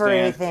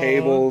 stands,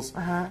 cables.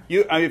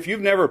 If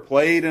you've never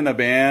played in a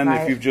band,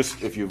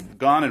 if you've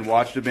gone and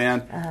watched a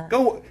band,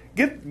 go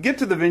get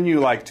to the venue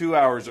like 2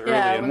 hours early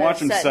and watch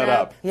them set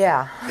up.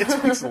 Yeah, it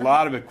takes a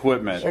lot of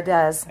equipment. It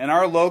does. And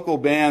our local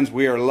bands,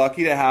 we are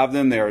lucky to have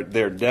them.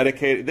 They're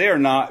dedicated. They are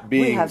not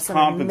being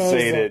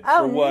compensated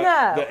for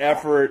the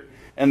effort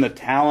and the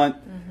talent,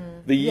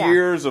 the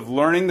years of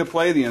learning to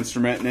play the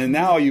instrument, and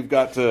now you've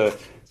got to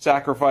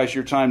sacrifice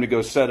your time to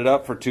go set it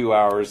up for 2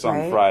 hours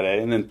on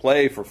Friday and then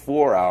play for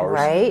 4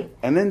 hours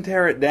and then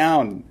tear it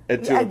down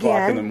at 2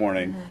 o'clock in the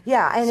morning.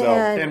 Yeah,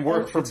 and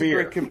work for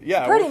beer.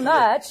 Pretty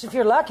much, if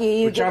you're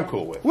lucky. Which I'm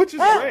cool with. Which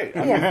is great.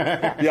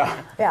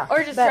 Yeah.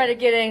 Or just try to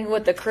get in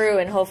with the crew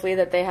and hopefully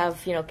that they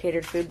have,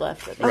 catered food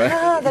left.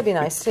 That'd be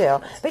nice too.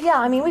 But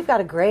yeah, we've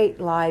got a great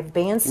live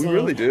band scene. We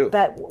really do.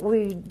 But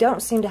we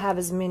don't seem to have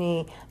as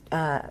many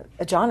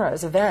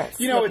genres, events.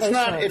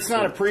 It's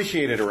not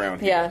appreciated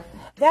around here. Yeah.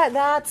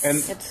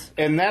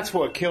 And that's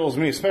what kills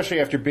me, especially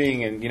after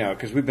being in,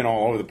 because we've been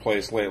all over the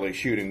place lately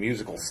shooting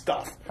musical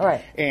stuff. All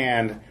right.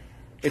 And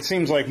it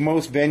seems like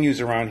most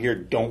venues around here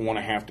don't want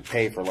to have to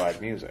pay for live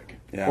music.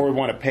 Yeah. Or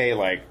want to pay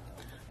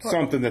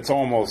something that's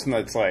almost,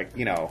 that's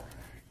making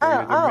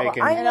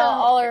I know.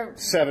 All our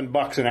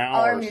 $7 an hour.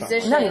 All our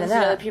musicians,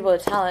 the people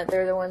with talent,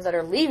 they're the ones that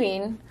are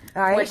leaving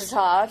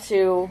Wichita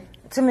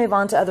to move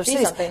on to other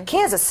cities. Something.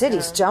 Kansas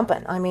City's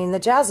jumping. The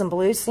jazz and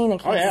blues scene in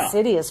Kansas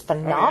City is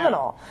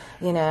phenomenal.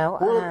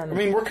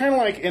 We're kind of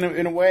like,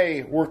 in a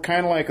way, we're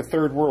kind of like a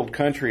third world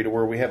country to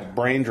where we have a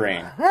brain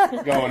drain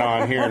going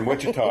on here in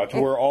Wichita, to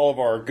where all of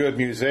our good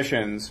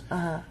musicians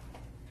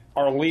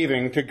are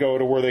leaving to go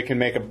to where they can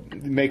make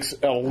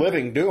a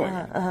living doing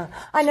it.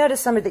 I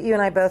noticed somebody that you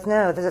and I both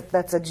know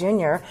that's a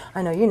junior.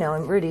 I know you know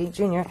him, Rudy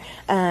Jr.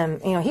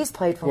 He's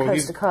played from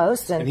coast to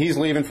coast, and he's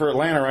leaving for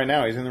Atlanta right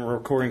now. He's in the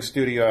recording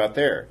studio out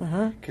there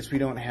because we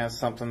don't have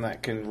something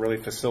that can really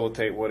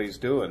facilitate what he's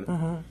doing.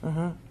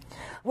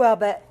 Well,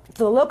 but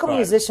the local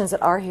musicians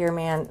that are here,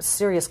 man,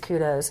 serious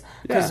kudos,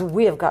 because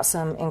we have got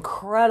some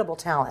incredible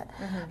talent,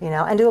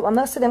 and do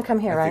most of them come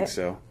here, right? I think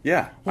so.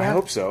 Yeah, I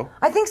hope so.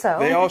 I think so.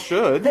 They all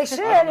should. They should.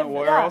 I don't know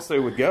where else they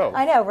would go.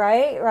 I know,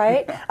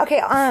 right?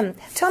 Okay,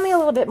 tell me a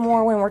little bit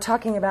more when we're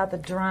talking about the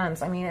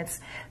drums.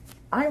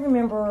 I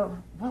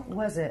remember, what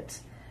was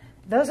it?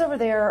 Those over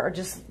there are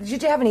just,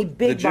 did you have any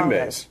big bongos? The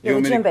djembes. Yeah,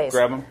 the djembes.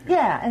 Grab them?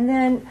 Yeah, and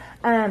then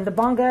the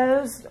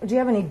bongos, do you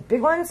have any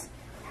big ones?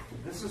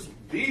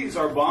 These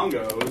are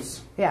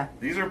bongos. Yeah.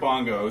 These are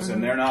bongos,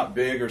 and they're not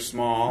big or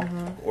small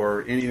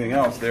or anything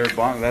else. They're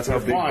bongos. That's how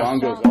big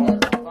bongos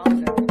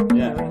are.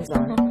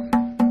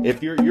 Yeah.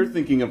 If you're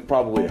thinking of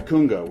probably a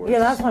kunga. Yeah,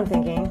 that's what I'm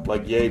thinking.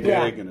 Like yay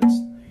big, and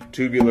it's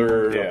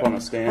tubular up on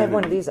a stand. I have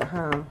one of these at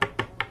home.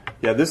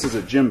 Yeah, this is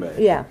a djembe.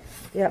 Yeah,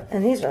 yep.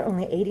 And these are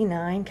only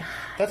 $89. God.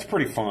 That's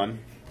pretty fun.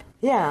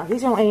 Yeah,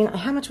 these are only $89.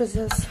 How much was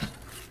this?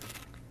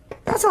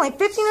 That's only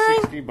 $59.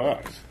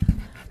 $60.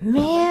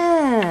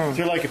 Man. Is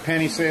there like a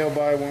penny sale,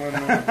 buy one? Is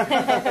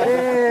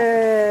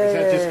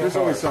that just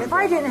always something? If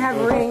I didn't have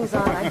rings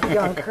on, I'd be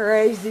going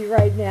crazy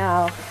right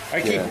now.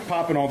 I keep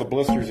popping all the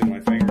blisters in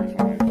my fingers.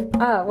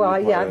 Oh, well,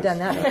 yeah, I've done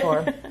that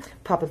before.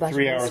 Pop a bunch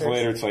 3 of hours blisters.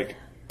 later, it's like...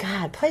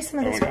 God, play some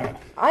of this. God.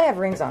 I have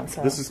rings on,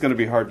 so... This is going to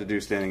be hard to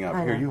do standing up.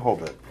 Here, you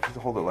hold it. Just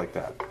hold it like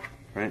that.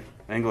 Right?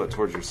 Angle it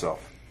towards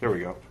yourself. There we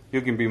go.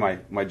 You can be my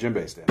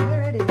djembe stand.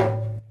 Alrighty.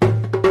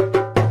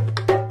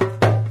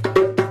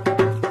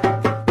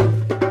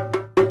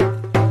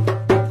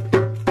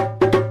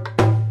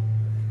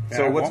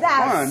 So what's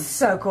fun?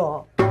 So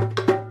cool.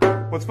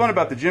 What's fun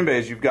about the djembe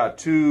is you've got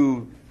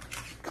two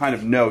kind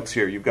of notes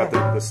here. You've got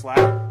the slap,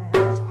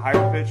 it's a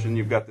higher pitch, and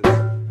you've got this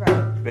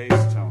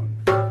bass tone.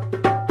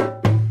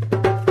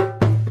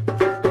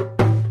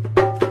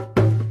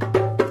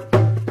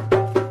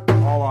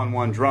 All on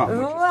one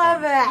drum.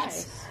 Love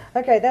it.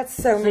 Okay, that's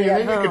so neat.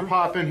 And then you could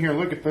pop in here.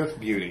 Look at this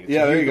beauty. It's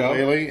there you go.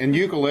 And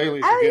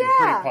ukuleles are getting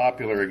pretty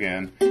popular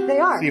again. They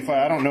are. See if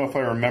I don't know if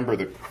I remember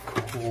the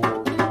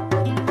chord.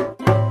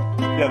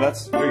 Yeah,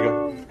 there you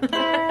go.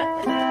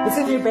 It's a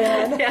new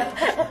band. Yeah.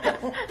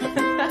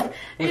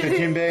 With the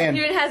djembe and...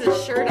 He even has a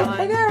shirt on.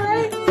 I know,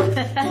 right?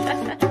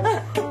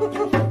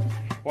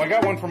 Well, I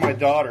got one for my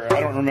daughter. I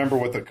don't remember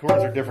what the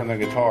chords are different than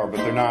guitar, but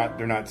they're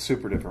not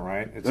super different,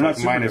 right? It's they're not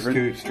super minus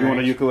different. 2 strings. You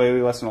want a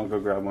ukulele lesson? I'll go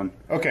grab one.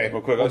 Okay.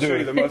 Real quick. I'll show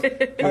you the most. This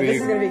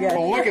is going to be good.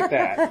 Well, look at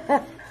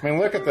that. I mean,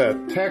 look at the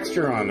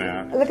texture on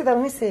that. Look at that.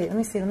 Let me see.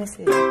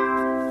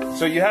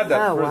 So you had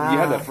that. You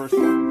had that first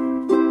one.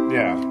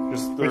 Yeah.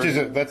 Which is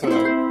that's a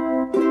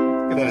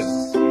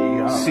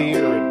C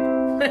or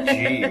a G.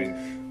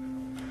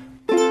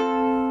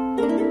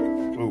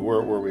 Ooh, where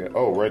are we at?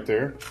 Oh, right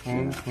there.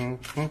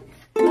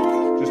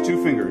 Just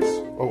 2 fingers.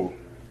 Oh.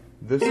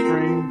 This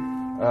string,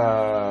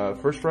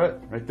 first fret,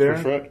 right there.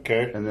 First fret,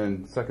 okay. And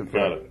then second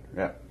fret. Got it.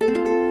 Yeah.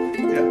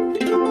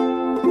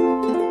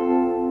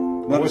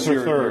 What's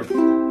your third?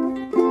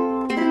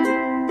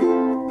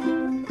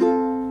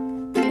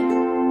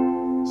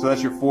 So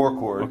that's your 4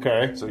 chord.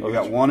 Okay. So you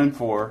got 1 and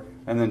 4,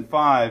 and then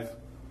 5,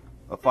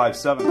 a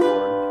 5/7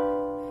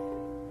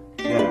 chord.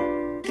 Yeah.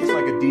 Just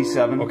like a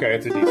D7. Okay,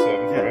 it's a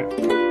D7, right?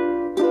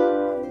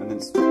 And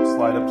then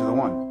slide up to the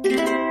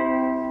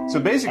 1. So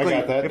basically,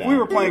 if we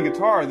were playing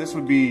guitar, this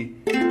would be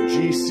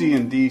G, C,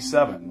 and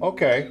D7.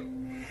 Okay.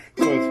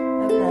 So it's...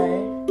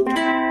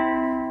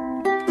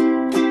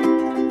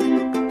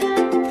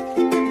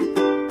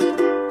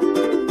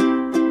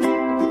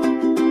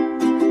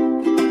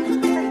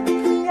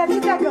 Yeah,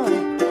 keep that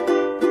going.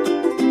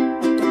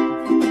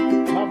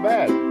 Not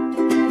bad.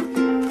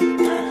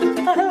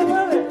 I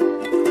love it.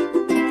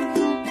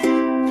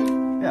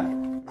 Yeah.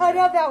 I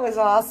know, that was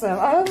awesome.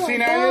 Oh my See,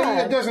 now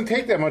God. it doesn't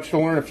take that much to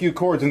learn a few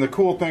chords, and the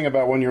cool thing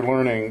about when you're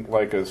learning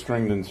like a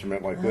stringed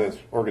instrument like this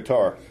or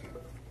guitar,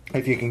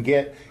 if you can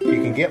get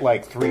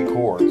like 3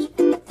 chords,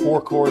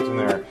 4 chords in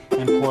there,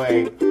 and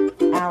play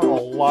a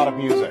lot of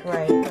music.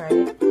 Right.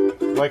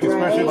 Like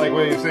especially like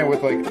what you're saying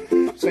with like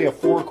say a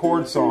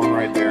 4-chord song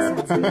right there,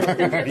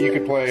 you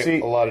could play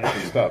a lot of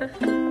different stuff.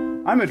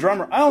 I'm a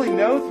drummer. I only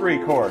know 3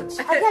 chords.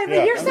 Okay,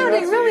 but you're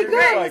sounding really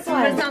good. Right.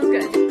 That sounds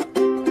good.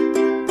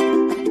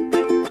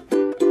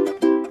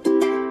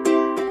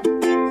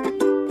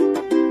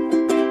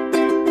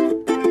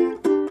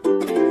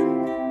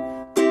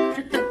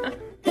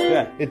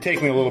 It'd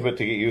take me a little bit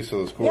to get used to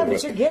those chords. Yeah,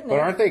 but you're getting it. But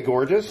aren't they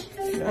gorgeous?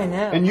 I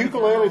know. And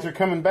ukuleles are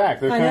coming back.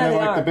 They're kind of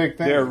like the big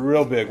thing. They're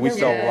real big. We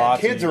sell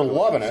lots. Kids are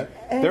loving it.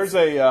 There's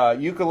a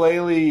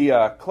ukulele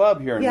club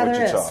here in Wichita.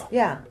 There is.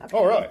 Yeah. Okay.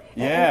 Oh, really?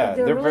 Yeah,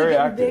 they're really very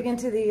getting active. big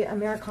into the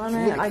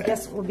Americana. I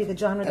guess would be the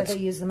genre that they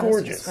use the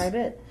most to describe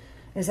it.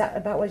 Is that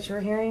about what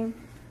you're hearing?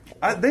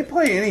 They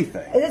play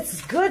anything.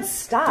 It's good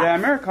stuff. Yeah,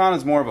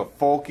 Americana's more of a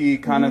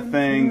folky kind of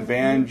thing.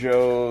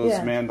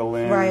 Banjos,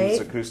 mandolins,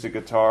 acoustic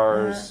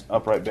guitars,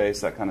 upright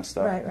bass, that kind of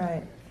stuff.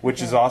 Right.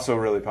 Which is also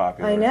really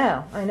popular. I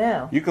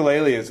know.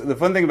 Ukulele is, the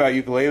fun thing about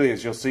ukulele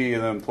is you'll see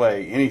them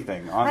play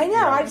anything. I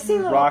know, I've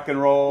seen little... rock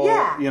and roll,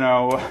 you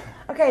know.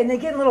 Okay, and they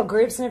get in little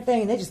groups and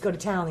everything, and they just go to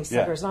town, these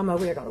suckers, and I'm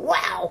over here going,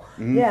 wow!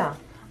 Yeah.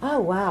 Oh,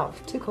 wow.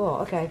 Too cool.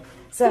 Okay.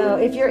 So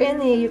if you're in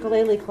the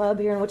ukulele club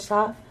here in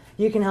Wichita,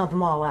 you can help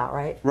them all out,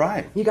 right?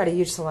 Right. You got a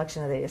huge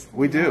selection of these.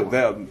 We do.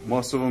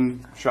 Most of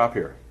them shop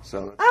here.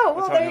 So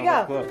there you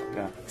go.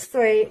 Yeah.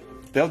 Sweet.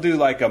 They'll do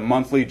like a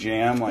monthly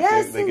jam, like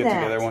they get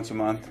together once a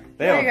month.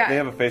 They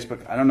have a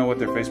Facebook. I don't know what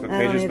their Facebook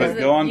page is, but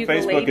go on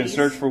Facebook and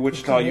search for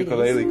Wichita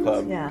Ukulele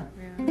Club. Yeah.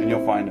 And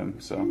you'll find them.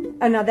 So.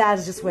 Oh no, that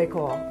is just way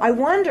cool. I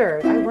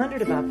wondered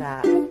about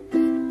that.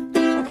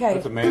 Okay.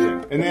 That's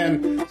amazing. And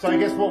then, so I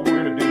guess what we're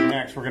going to do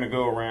next, we're going to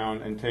go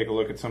around and take a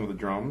look at some of the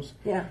drums.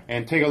 Yeah.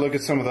 And take a look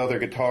at some of the other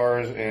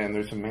guitars, and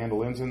there's some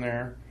mandolins in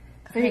there.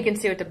 So you can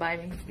see what to buy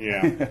me.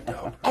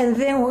 Yeah. And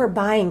then we're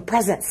buying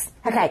presents.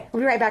 Okay,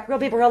 we'll be right back. Real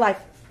people, real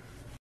life.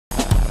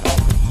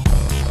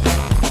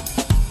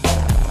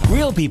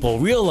 Real People,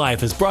 Real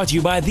Life is brought to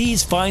you by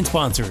these fine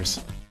sponsors.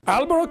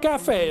 Albero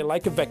Cafe,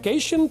 like a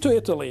vacation to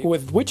Italy,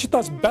 with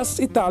Wichita's best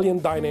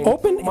Italian dining.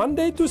 Open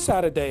Monday to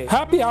Saturday.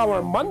 Happy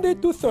hour Monday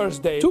to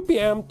Thursday, 2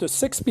 p.m. to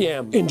 6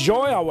 p.m.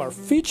 Enjoy our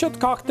featured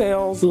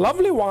cocktails,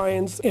 lovely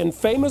wines, and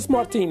famous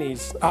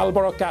martinis.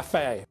 Albero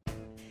Cafe.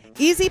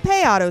 Easy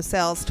Pay Auto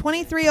Sales,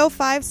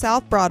 2305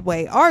 South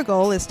Broadway. Our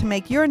goal is to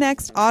make your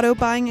next auto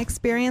buying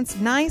experience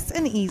nice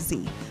and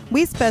easy.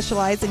 We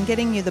specialize in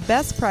getting you the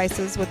best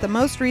prices with the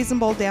most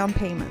reasonable down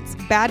payments.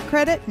 Bad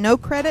credit,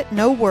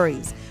 no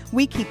worries.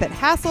 We keep it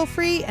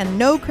hassle-free and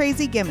no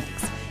crazy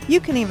gimmicks. You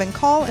can even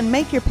call and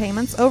make your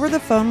payments over the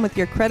phone with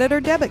your credit or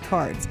debit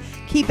cards.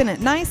 Keeping it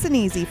nice and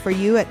easy for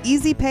you at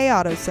Easy Pay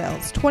Auto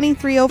Sales,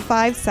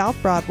 2305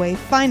 South Broadway.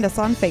 Find us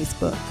on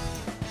Facebook.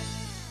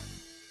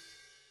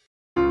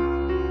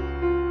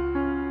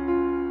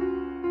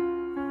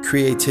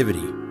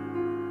 Creativity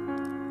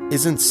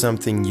isn't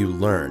something you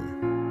learn.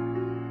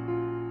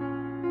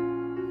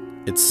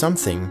 It's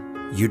something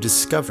you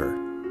discover.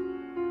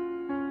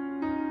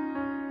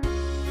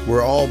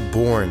 We're all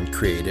born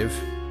creative,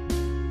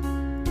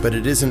 but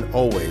it isn't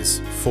always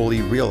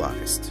fully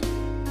realized.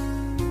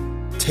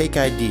 Take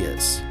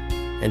ideas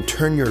and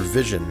turn your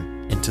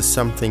vision into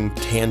something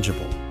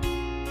tangible.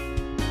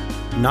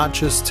 Not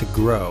just to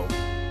grow,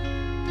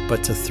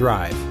 but to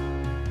thrive,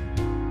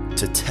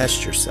 to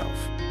test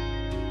yourself,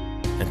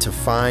 and to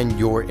find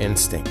your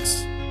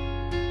instincts.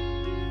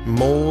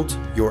 Mold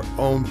your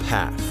own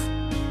path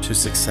to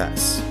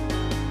success.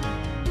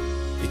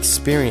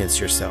 Experience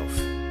yourself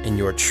in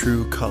your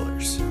true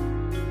colors.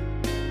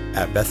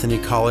 At Bethany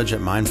College at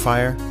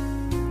Mindfire,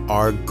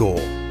 our goal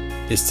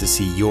is to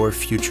see your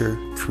future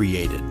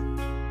created.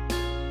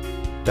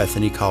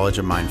 Bethany College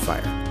at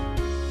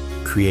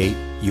Mindfire. Create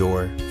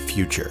your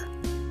future.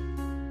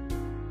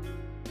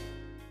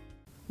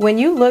 When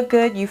you look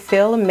good, you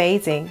feel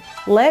amazing.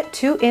 Let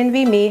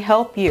 2NVMe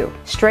help you.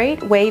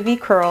 Straight, wavy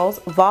curls,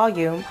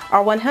 volume,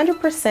 our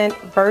 100%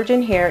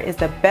 virgin hair is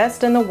the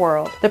best in the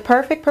world. The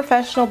perfect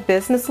professional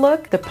business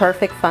look, the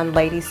perfect fun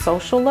lady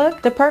social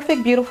look, the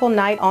perfect beautiful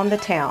night on the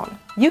town.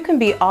 You can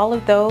be all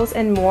of those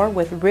and more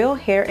with real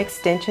hair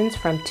extensions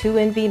from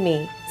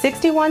 2NVMe.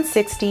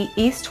 6160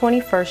 East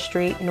 21st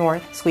Street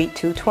North, Suite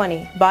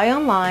 220. Buy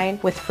online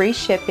with free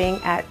shipping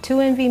at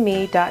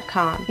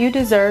 2NVMe.com. You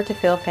deserve to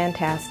feel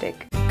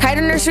fantastic.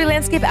 Kiter Nursery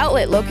Landscape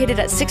Outlet, located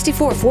at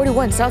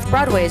 6441 South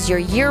Broadway, is your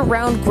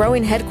year-round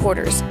growing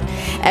headquarters.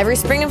 Every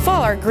spring and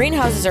fall, our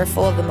greenhouses are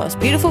full of the most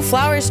beautiful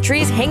flowers,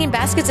 trees, hanging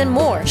baskets, and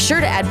more,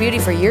 sure to add beauty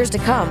for years to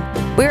come.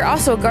 We are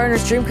also a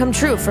gardener's dream come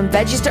true. From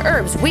veggies to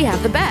herbs, we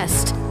have the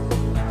best.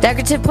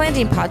 Decorative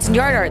planting pots and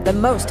yard art, the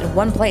most in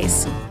one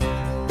place.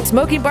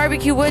 Smoking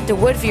barbecue wood to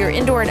wood for your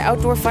indoor and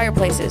outdoor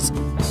fireplaces.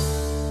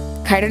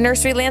 Kiter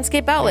Nursery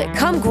Landscape Outlet,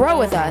 come grow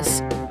with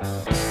us.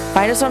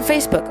 Find us on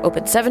Facebook,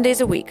 open 7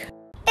 days a week.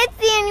 It's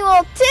the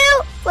annual 2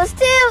 plus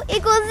 2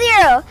 equals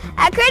 0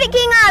 at Credit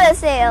King Auto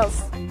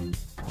Sales.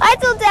 I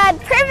told Dad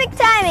perfect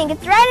timing.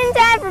 It's right in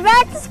time for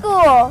back to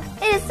school.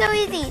 It is so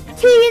easy.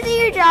 2 years of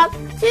your job,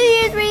 2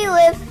 years where you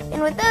live,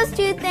 and with those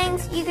 2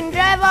 things, you can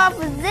drive off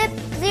with zip,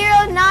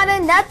 zero, nada,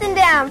 nothing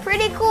down.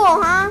 Pretty cool,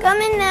 huh?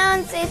 Come in now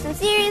and save some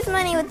serious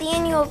money with the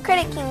annual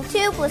Credit King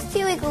 2 plus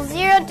 2 equals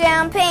 0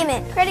 down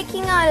payment. Credit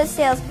King Auto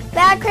Sales.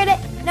 Bad credit,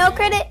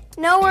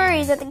 no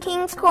worries at the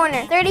King's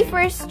Corner,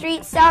 31st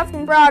Street South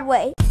and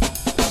Broadway.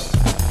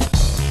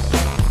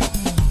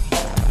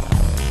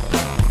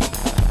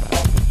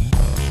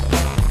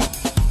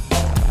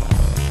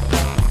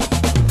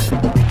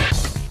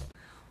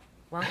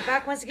 Welcome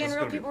back once again,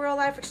 Real People, Real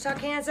Life, Wichita,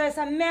 Kansas,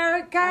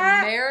 America.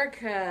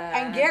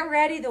 And get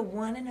ready, the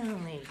one and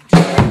only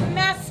Drum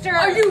Master.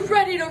 Are you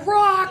ready to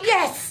rock?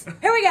 Yes.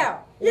 Here we go.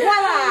 Yeah.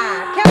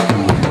 Voila.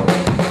 Count.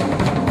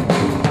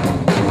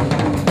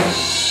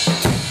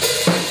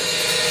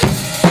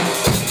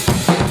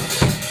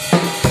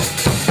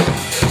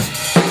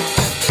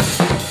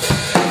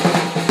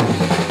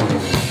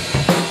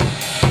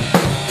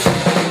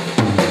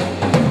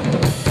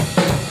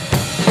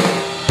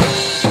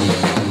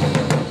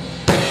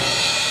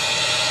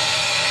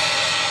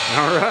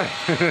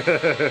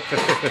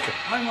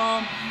 Hi,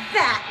 Mom.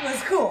 That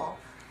was cool.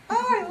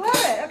 Oh, I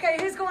love it. Okay,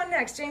 who's going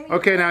next, Jamie?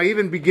 Okay, now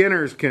even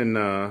beginners can...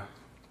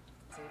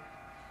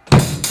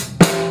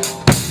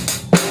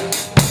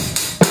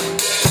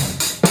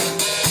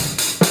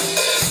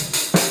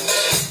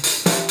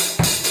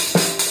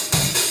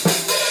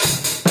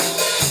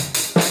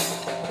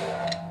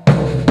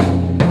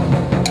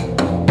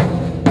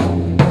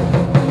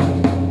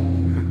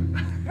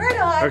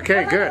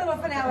 Okay, good.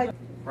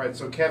 All right,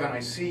 so Kevin, I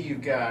see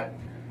you've got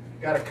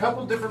a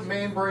couple different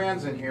main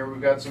brands in here.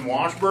 We've got some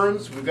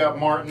Washburns, we've got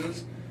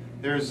Martins,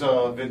 there's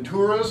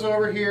Venturas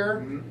over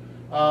here,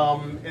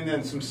 and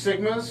then some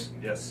Sigmas.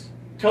 Yes.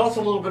 Tell us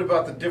a little bit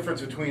about the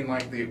difference between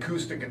like the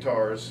acoustic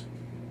guitars,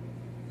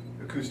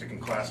 acoustic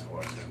and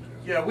classical.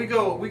 Yeah, we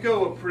go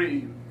a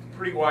pretty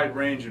wide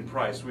range in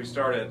price. We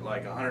start at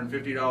like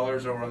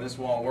 $150 over on this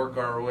wall and work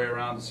our way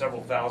around to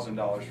several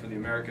 $1,000s for the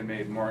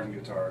American-made Martin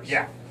guitars.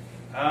 Yeah.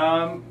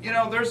 You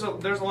know, there's a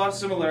lot of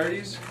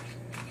similarities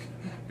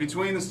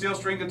between the steel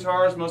string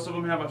guitars. Most of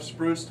them have a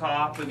spruce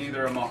top and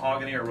either a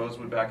mahogany or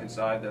rosewood back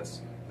inside.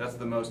 That's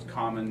the most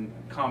common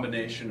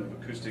combination of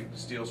acoustic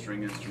steel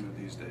string instrument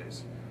these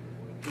days.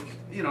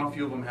 You know, a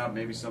few of them have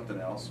maybe something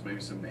else,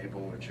 maybe some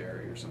maple or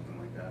cherry or something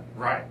like that.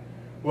 Right.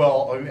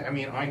 Well, I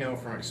mean, I know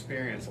from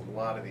experience a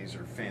lot of these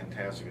are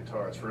fantastic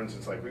guitars. For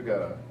instance, like we've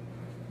got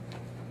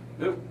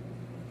look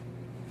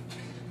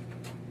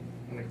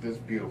at this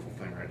beautiful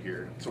thing right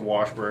here. It's a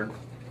Washburn.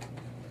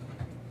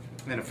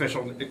 And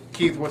official,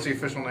 Keith, what's the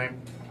official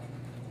name?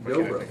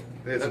 Dobro.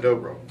 It's a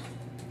Dobro.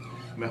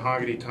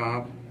 Mahogany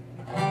top.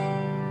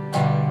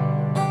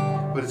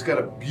 But it's got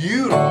a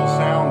beautiful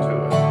sound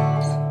to it.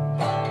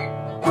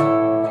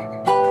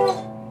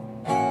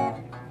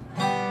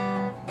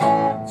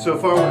 So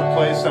if I were to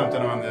play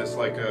something on this,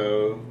 like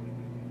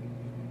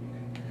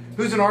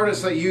who's an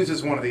artist that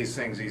uses one of these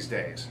things these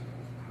days?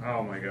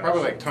 Oh my gosh.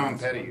 Probably like Tom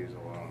Petty uses a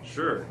lot.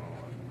 Sure.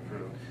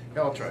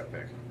 Yeah, I'll try to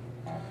pick.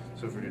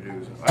 So if we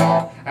do,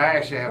 I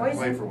actually haven't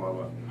played for a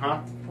while.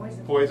 Huh?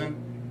 Poison. Poison?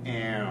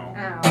 Ow.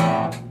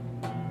 Ow.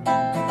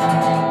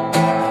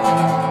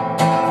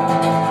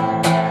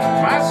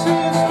 My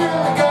sister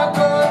got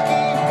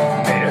lucky,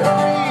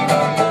 married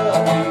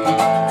lucky,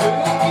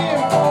 looking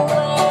for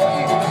all.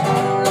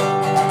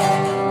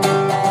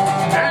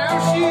 Now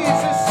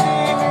she's a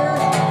singer,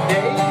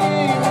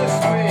 dating a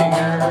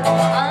swinger.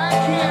 I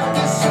can't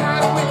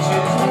decide which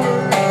is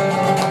worse.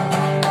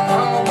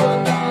 Oh, but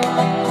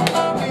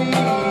baby,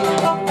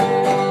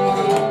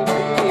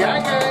 I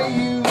got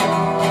you to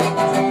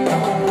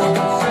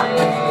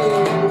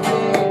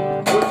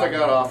say. Oops, I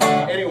got off.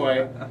 Anyway.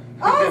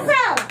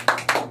 Awesome!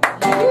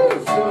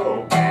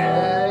 So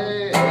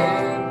bad.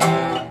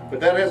 But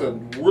that has a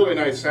really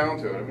nice sound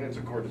to it. I mean, it's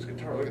a gorgeous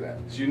guitar. Look at that.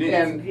 It's unique.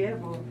 And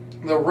Beautiful.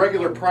 the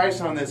regular price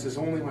on this is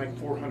only like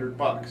 $400.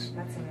 That's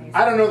amazing.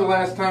 I don't know the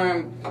last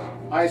time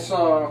I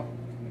saw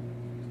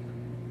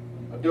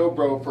a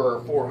Dobro for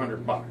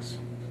 $400.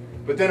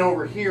 But then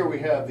over here we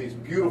have these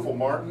beautiful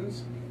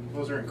Martins.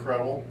 Those are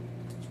incredible.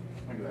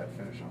 Look at that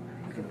finish on there.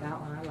 Look at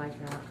that one. I like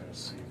that. Let's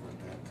see what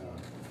that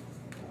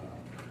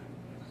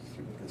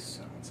see what this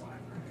sounds like.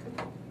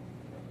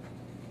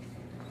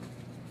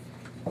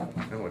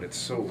 Oh, and it's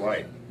so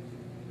light.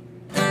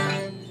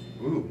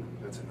 Ooh,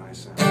 that's a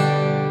nice sound.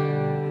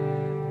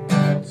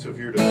 So if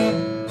you're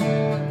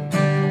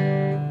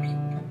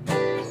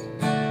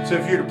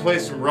to play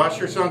some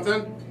Rush or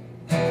something.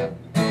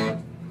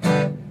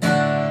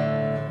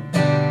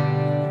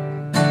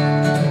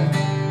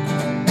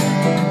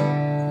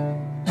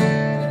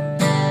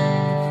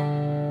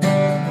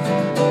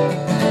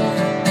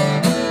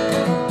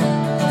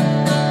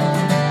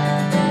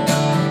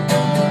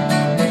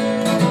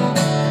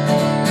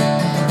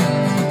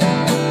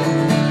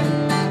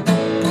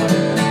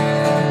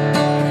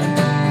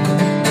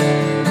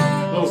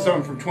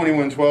 Something from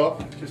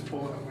 2112. Just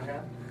pull it out of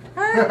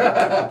my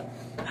hat.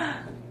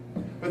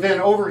 But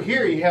then over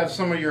here you have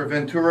some of your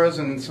Venturas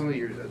and some of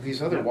these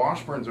other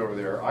Washburns over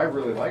there. I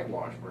really like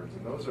Washburns,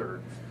 and those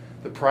are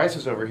the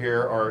prices over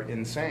here are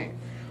insane.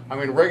 I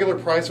mean, regular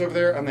price over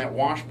there on that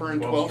Washburn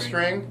 12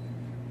 string,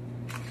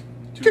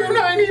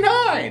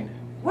 $299.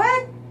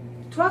 What?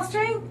 12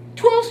 string?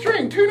 12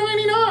 string,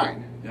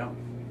 $299. Yeah.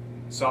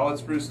 Solid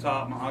spruce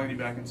top, mahogany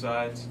back and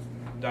sides,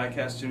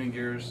 die-cast tuning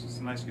gears. It's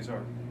a nice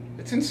guitar.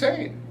 It's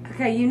insane.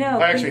 Okay, you know.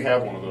 I actually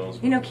have one of those.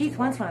 You know, Keith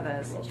wants one of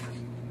those.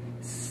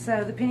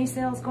 So the penny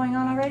sale's going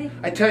on already?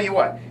 I tell you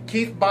what,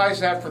 Keith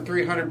buys that for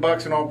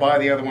 $300 and I'll buy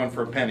the other one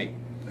for a penny.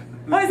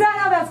 Oh, is that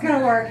how that's going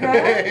to work, huh?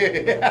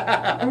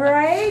 Yeah.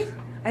 Right?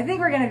 I think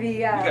we're going to be...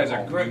 you guys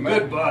are good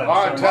buds.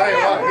 I'll tell you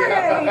what. We're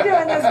going to be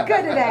doing this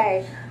good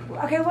today.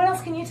 Okay, what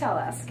else can you tell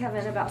us,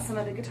 Kevin, about some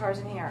of the guitars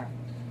in here?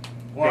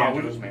 Wow,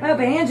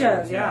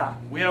 banjos, yeah.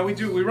 We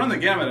run the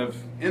gamut of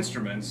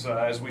instruments,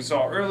 as we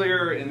saw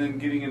earlier, and then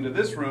getting into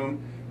this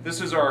room. This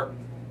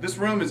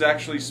room is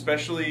actually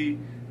specially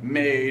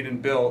made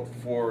and built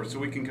so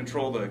we can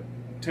control the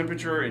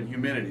temperature and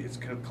humidity. It's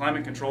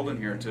climate controlled in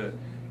here to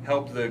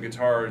help the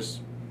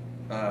guitars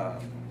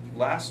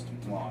last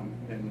long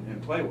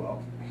and play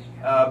well.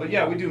 But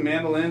yeah, we do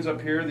mandolins up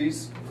here.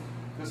 This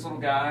little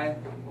guy,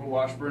 little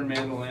Washburn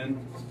mandolin,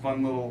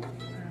 fun little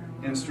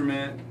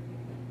instrument.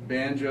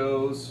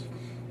 Banjos,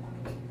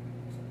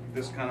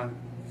 this kind of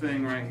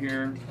thing right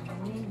here.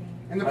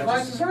 And the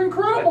prices are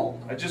incredible.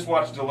 I just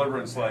watched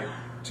Deliverance like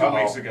 2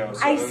 weeks ago,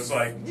 so it was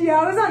like... Yeah,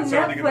 I was on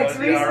Netflix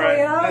recently,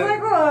 and I was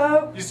like,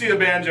 whoa. You see the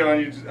banjo,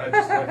 and I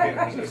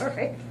can't resist.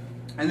 Right.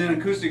 And then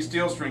acoustic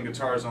steel string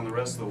guitars on the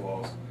rest of the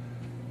walls.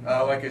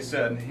 Like I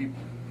said, he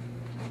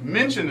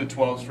mentioned a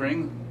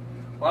 12-string.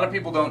 A lot of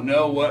people don't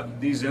know what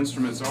these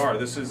instruments are.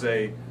 This is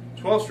a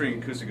 12-string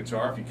acoustic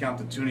guitar. If you count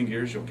the tuning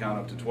gears, you'll count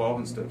up to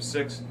 12 instead of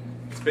 6.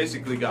 It's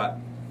basically got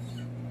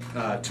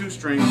 2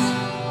 strings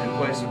in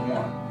place of 1.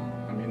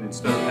 I mean,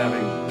 instead of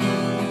having...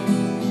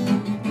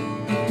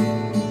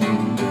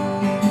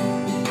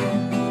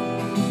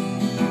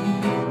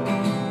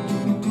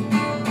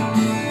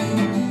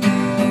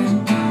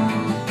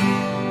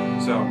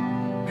 So,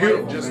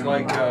 beautiful. Just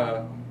like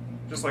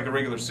a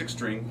regular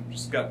 6-string.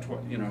 Just got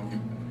you know,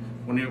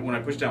 when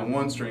I push down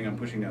 1 string, I'm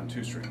pushing down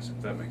 2 strings.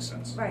 If that makes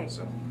sense. Right.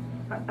 So.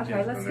 Okay,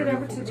 Yeah, let's get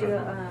over to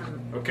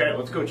the Okay,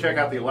 let's go check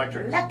out the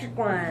electric. electric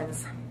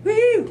ones.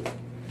 Woo!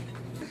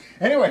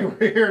 Anyway,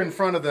 we're here in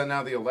front of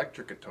the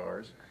electric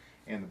guitars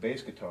and the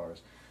bass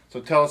guitars. So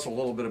tell us a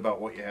little bit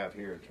about what you have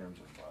here in terms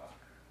of.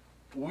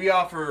 We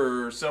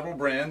offer several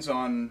brands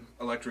on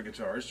electric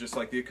guitars, just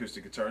like the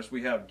acoustic guitars.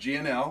 We have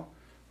G&L,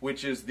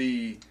 which is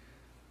the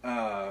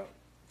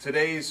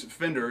today's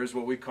Fender is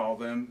what we call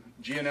them.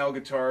 G&L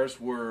guitars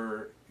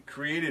were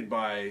created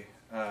by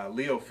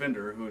Leo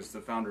Fender, who is the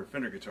founder of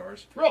Fender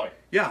Guitars. Really?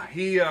 Yeah,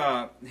 he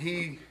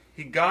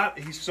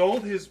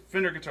sold his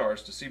Fender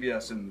guitars to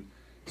CBS in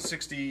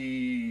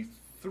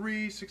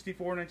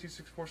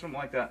 1964, something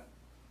like that.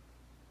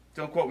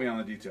 Don't quote me on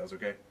the details,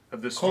 okay?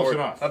 Of this story. Close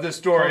enough. Of this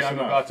story Close I'm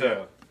enough, about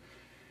to.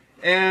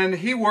 And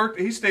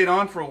he stayed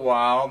on for a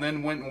while,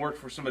 then went and worked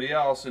for somebody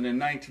else. And in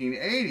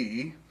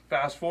 1980,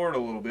 fast forward a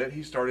little bit,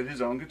 he started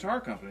his own guitar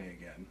company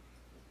again,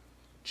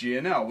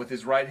 G&L, with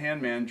his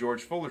right-hand man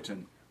George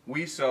Fullerton.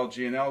 We sell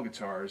G&L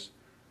guitars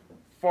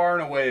far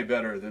and away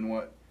better than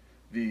what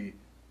the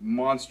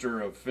monster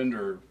of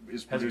Fender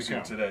is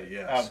producing today.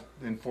 Yes,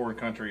 in foreign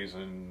countries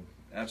and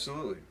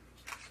absolutely.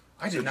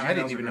 I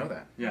didn't even know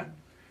that. Yeah.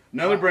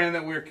 Another brand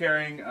that we're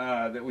carrying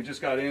that we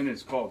just got in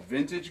is called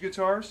Vintage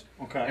Guitars.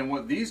 Okay. And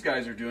what these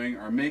guys are doing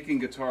are making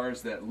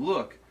guitars that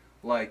look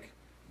like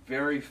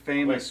very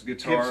famous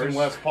guitars. Gibson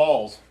Les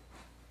Pauls.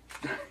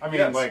 I mean,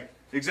 yes, like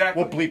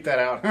exactly. We'll bleep that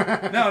out.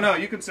 No,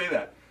 you can say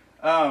that.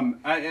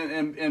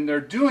 And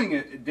they're doing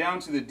it down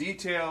to the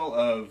detail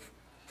of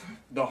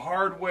the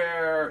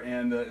hardware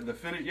and the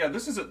finish. Yeah,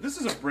 this is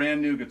a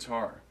brand new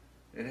guitar.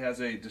 It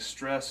has a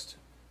distressed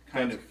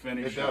kind of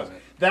finish. It does. On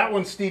it. That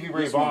one's Stevie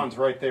Ray Vaughan's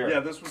right there.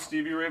 Yeah, this was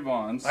Stevie Ray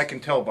Vaughan's. I can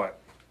tell by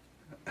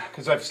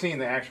because I've seen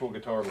the actual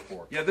guitar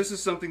before. Yeah, this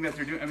is something that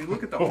they're doing. I mean,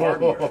 look at the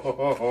hardware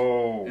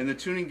and the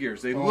tuning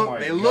gears. They look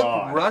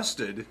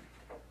rusted.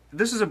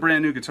 This is a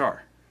brand new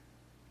guitar.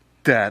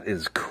 That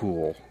is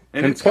cool.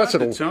 And it's plus got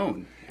the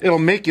tone. It'll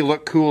make you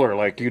look cooler,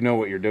 like you know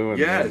what you're doing.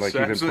 Yes, like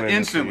you've been playing this for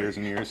instantly. years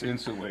and years,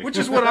 instantly. Which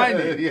is what I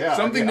need. Yeah,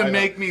 something to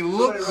make me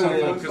look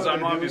cool, because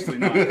I'm obviously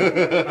not.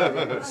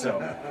 So.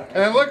 And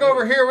then look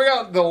over here, we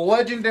got the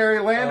legendary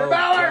Lander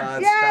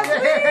Ballard.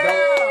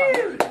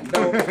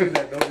 Don't do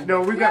that.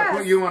 No, we've got to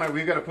put you on a.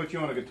 We've got to put you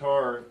on a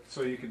guitar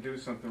so you can do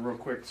something real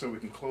quick, so we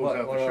can close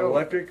out the show.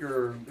 Electric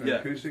or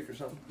acoustic or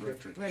something?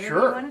 Electric.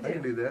 Sure, I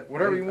can do that.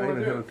 Whatever you want to do.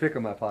 I even have a pick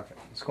in my pocket.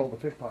 It's called the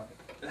pick pocket.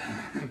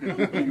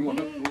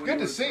 Good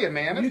to see you,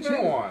 man. It's been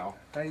a while.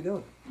 How you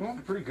doing? Well,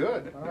 pretty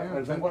good. All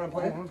right. Is that what I'm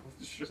playing?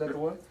 Is that the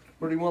one?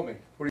 Where do you want me?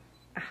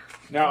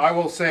 Now, I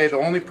will say the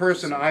only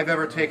person I've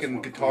ever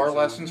taken guitar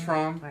lessons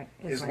from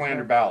is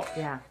Lander Ballard.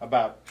 Yeah.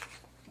 About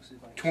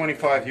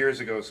 25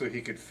 years ago, so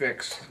he could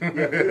fix we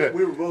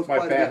were both my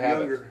bad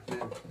habit. younger.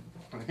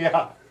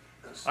 Yeah.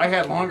 I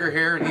had longer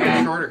hair and he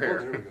had shorter hair.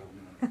 There we go.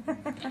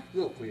 A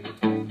little cleaner.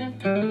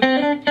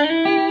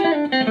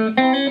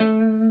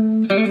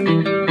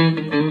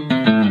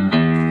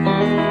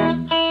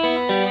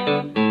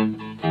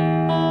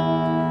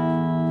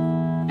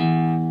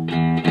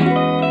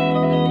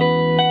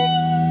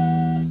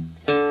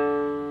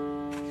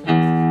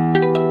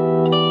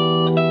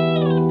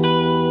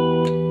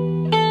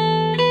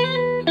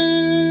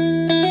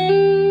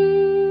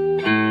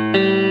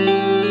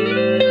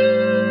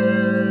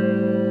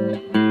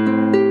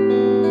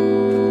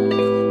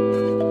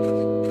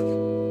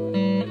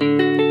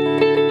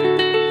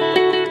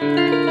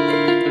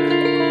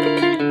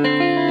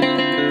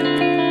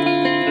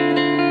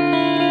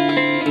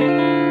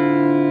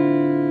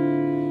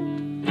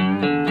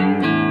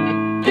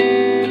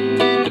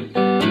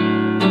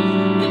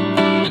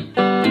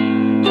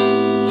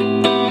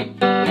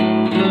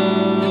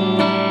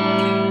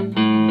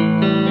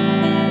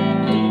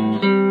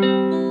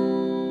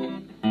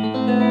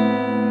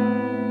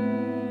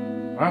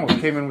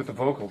 Came in with the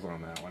vocals on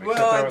that one.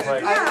 Well,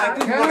 I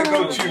didn't want to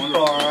go too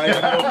far. I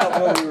didn't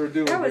know what we were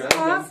doing. That was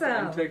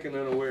awesome. I'm taking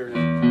unawares.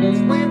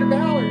 It's Lander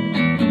Ballard.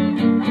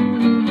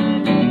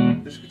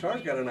 This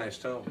guitar's got a nice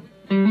tone.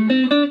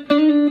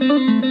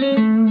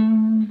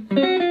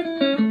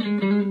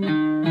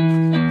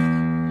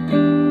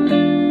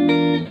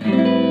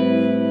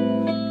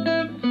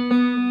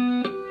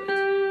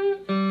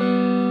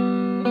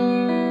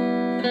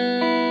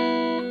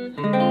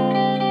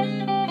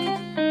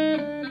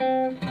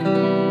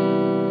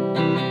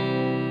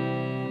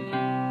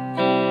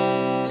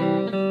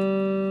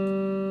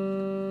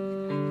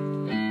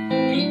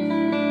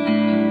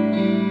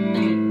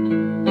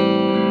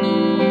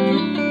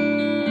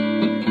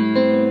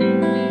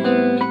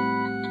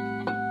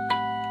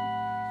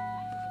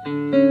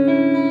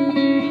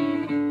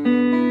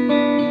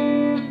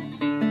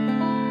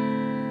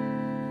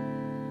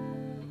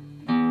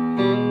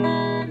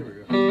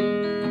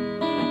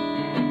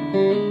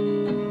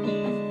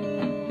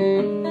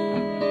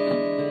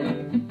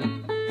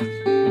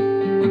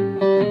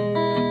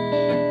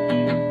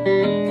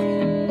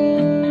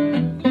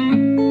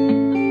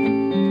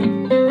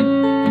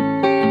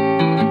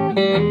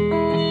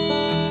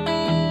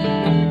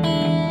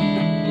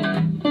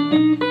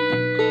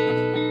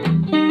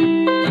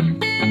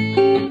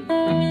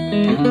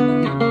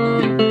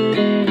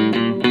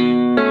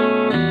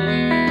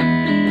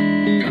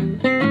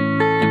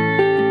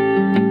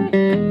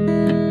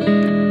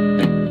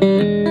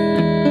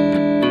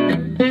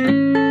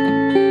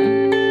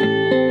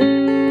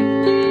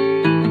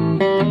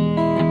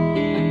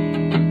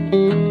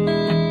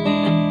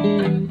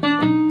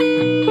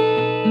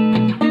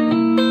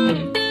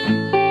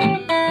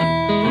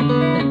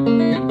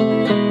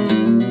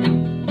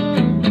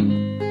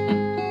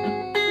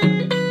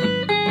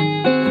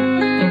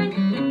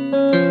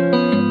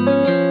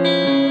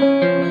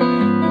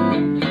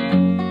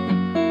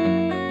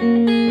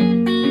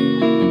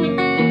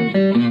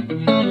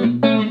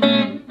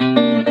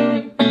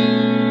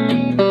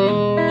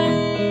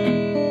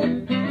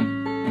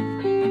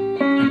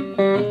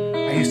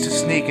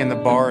 in the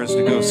bars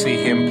to go see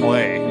him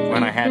play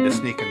when I had to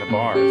sneak in the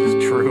bars.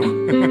 It's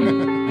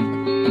true.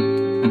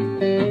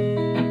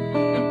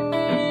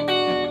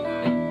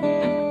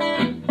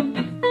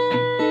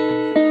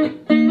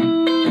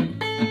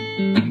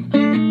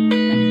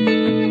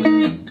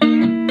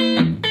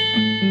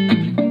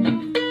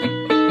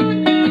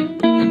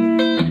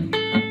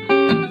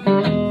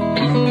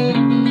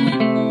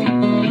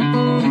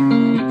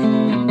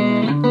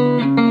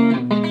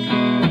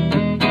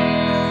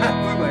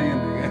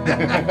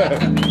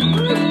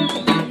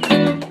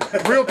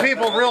 Real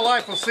people, real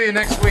life. We'll see you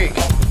next week.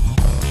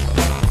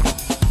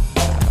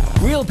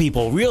 Real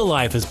People, Real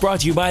Life is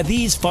brought to you by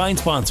these fine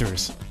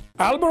sponsors.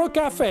 Albero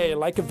Cafe,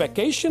 like a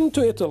vacation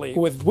to Italy,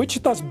 with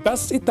Wichita's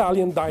best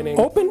Italian dining.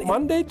 Open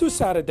Monday to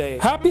Saturday.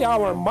 Happy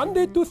hour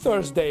Monday to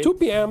Thursday, 2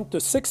 p.m. to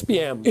 6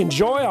 p.m.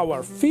 Enjoy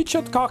our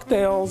featured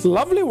cocktails,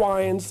 lovely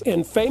wines,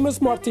 and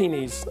famous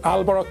martinis.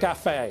 Albero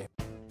Cafe.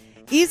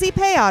 Easy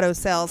Pay Auto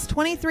Sales,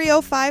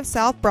 2305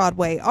 South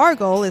Broadway. Our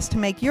goal is to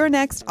make your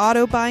next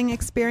auto buying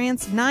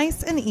experience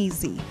nice and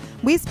easy.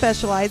 We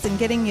specialize in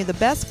getting you the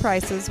best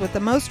prices with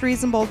the most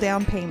reasonable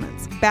down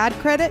payments. Bad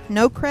credit,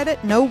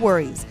 no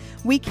worries.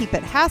 We keep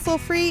it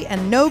hassle-free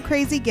and no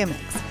crazy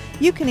gimmicks.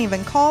 You can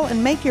even call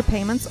and make your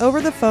payments over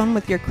the phone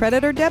with your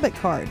credit or debit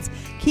cards.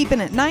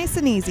 Keeping it nice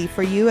and easy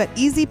for you at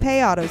Easy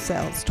Pay Auto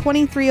Sales,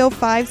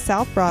 2305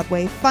 South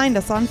Broadway. Find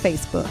us on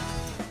Facebook.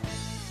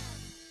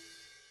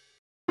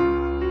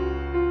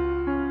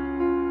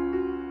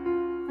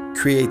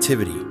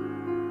 Creativity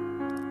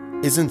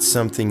isn't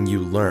something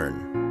you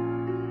learn.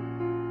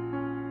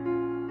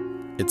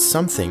 It's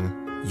something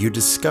you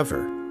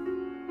discover.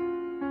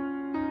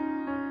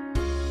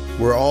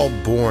 We're all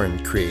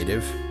born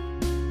creative,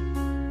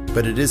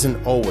 but it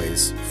isn't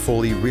always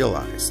fully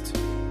realized.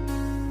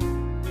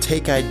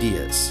 Take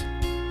ideas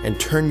and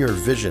turn your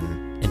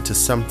vision into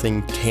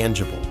something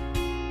tangible.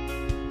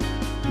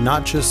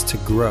 Not just to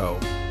grow,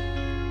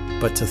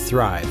 but to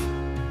thrive,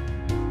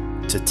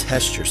 to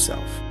test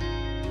yourself,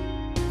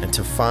 and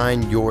to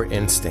find your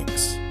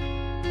instincts.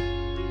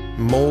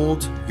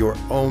 Mold your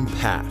own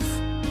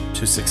path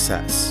to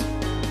success.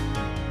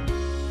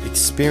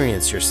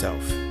 Experience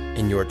yourself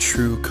in your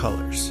true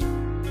colors.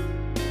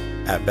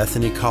 At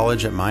Bethany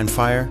College at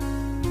Mindfire,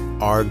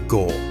 our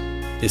goal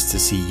is to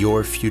see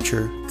your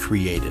future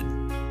created.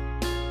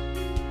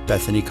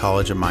 Bethany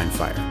College at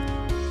Mindfire.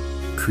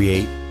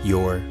 Create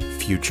your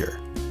future.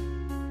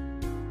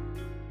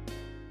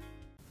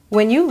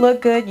 When you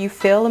look good, you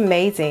feel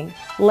amazing.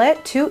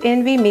 Let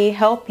 2NVMe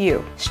help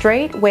you.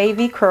 Straight,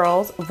 wavy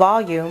curls,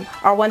 volume,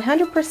 our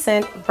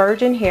 100%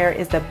 virgin hair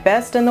is the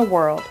best in the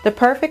world. The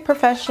perfect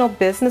professional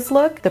business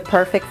look, the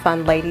perfect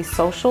fun lady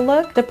social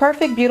look, the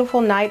perfect beautiful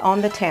night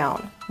on the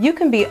town. You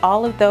can be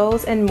all of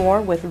those and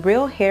more with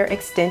real hair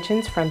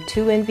extensions from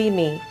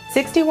 2NVMe.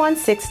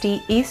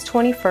 6160 East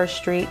 21st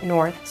Street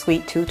North,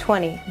 Suite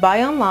 220.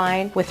 Buy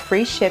online with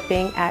free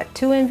shipping at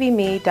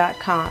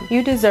 2NVMe.com.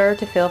 You deserve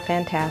to feel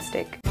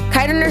fantastic.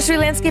 Kiter Nursery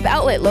Landscape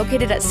Outlet,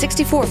 located at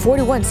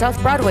 6441 South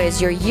Broadway,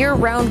 is your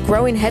year-round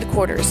growing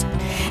headquarters.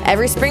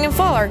 Every spring and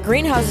fall, our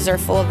greenhouses are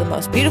full of the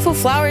most beautiful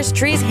flowers,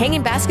 trees,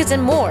 hanging baskets,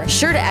 and more,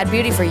 sure to add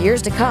beauty for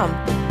years to come.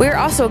 We are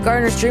also a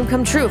gardener's dream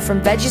come true.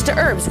 From veggies to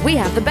herbs, we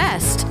have the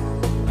best.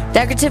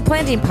 Decorative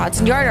planting pots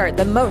and yard art,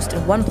 the most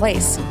in one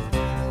place.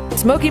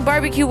 Smoking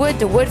barbecue wood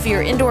to wood for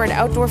your indoor and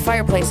outdoor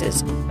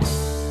fireplaces.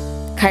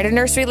 Kiter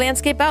Nursery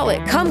Landscape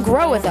Outlet, come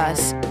grow with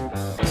us.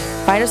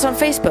 Find us on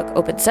Facebook,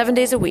 open 7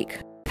 days a week.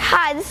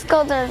 Hi, this is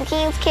Golden of the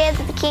King's Kids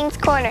at the King's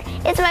Corner.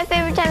 It's my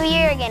favorite time of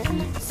year again.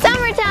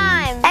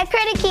 Summertime! At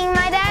Credit King,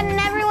 my dad and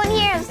everyone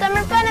here have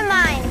summer fun of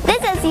mine.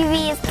 This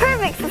SUV is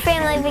perfect for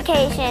family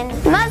vacation.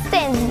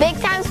 Mustangs, big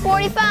time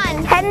sporty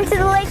fun. Heading to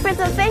the lake for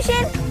some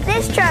fishing?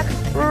 This truck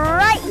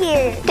right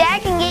here.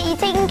 Dad can get you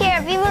taken care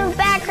of even with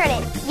bad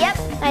credit. Yep,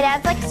 my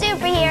dad's like a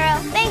superhero.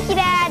 Thank you,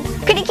 Dad.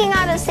 Credit King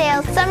Auto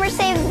Sales, summer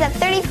savings at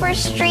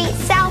 31st Street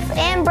South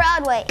and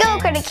Broadway. Go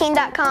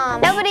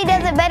CreditKing.com. Nobody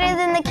does it better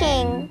than the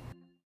King.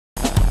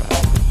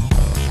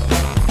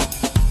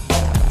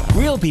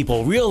 Real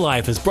People, Real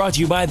Life is brought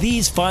to you by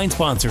these fine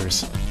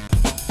sponsors.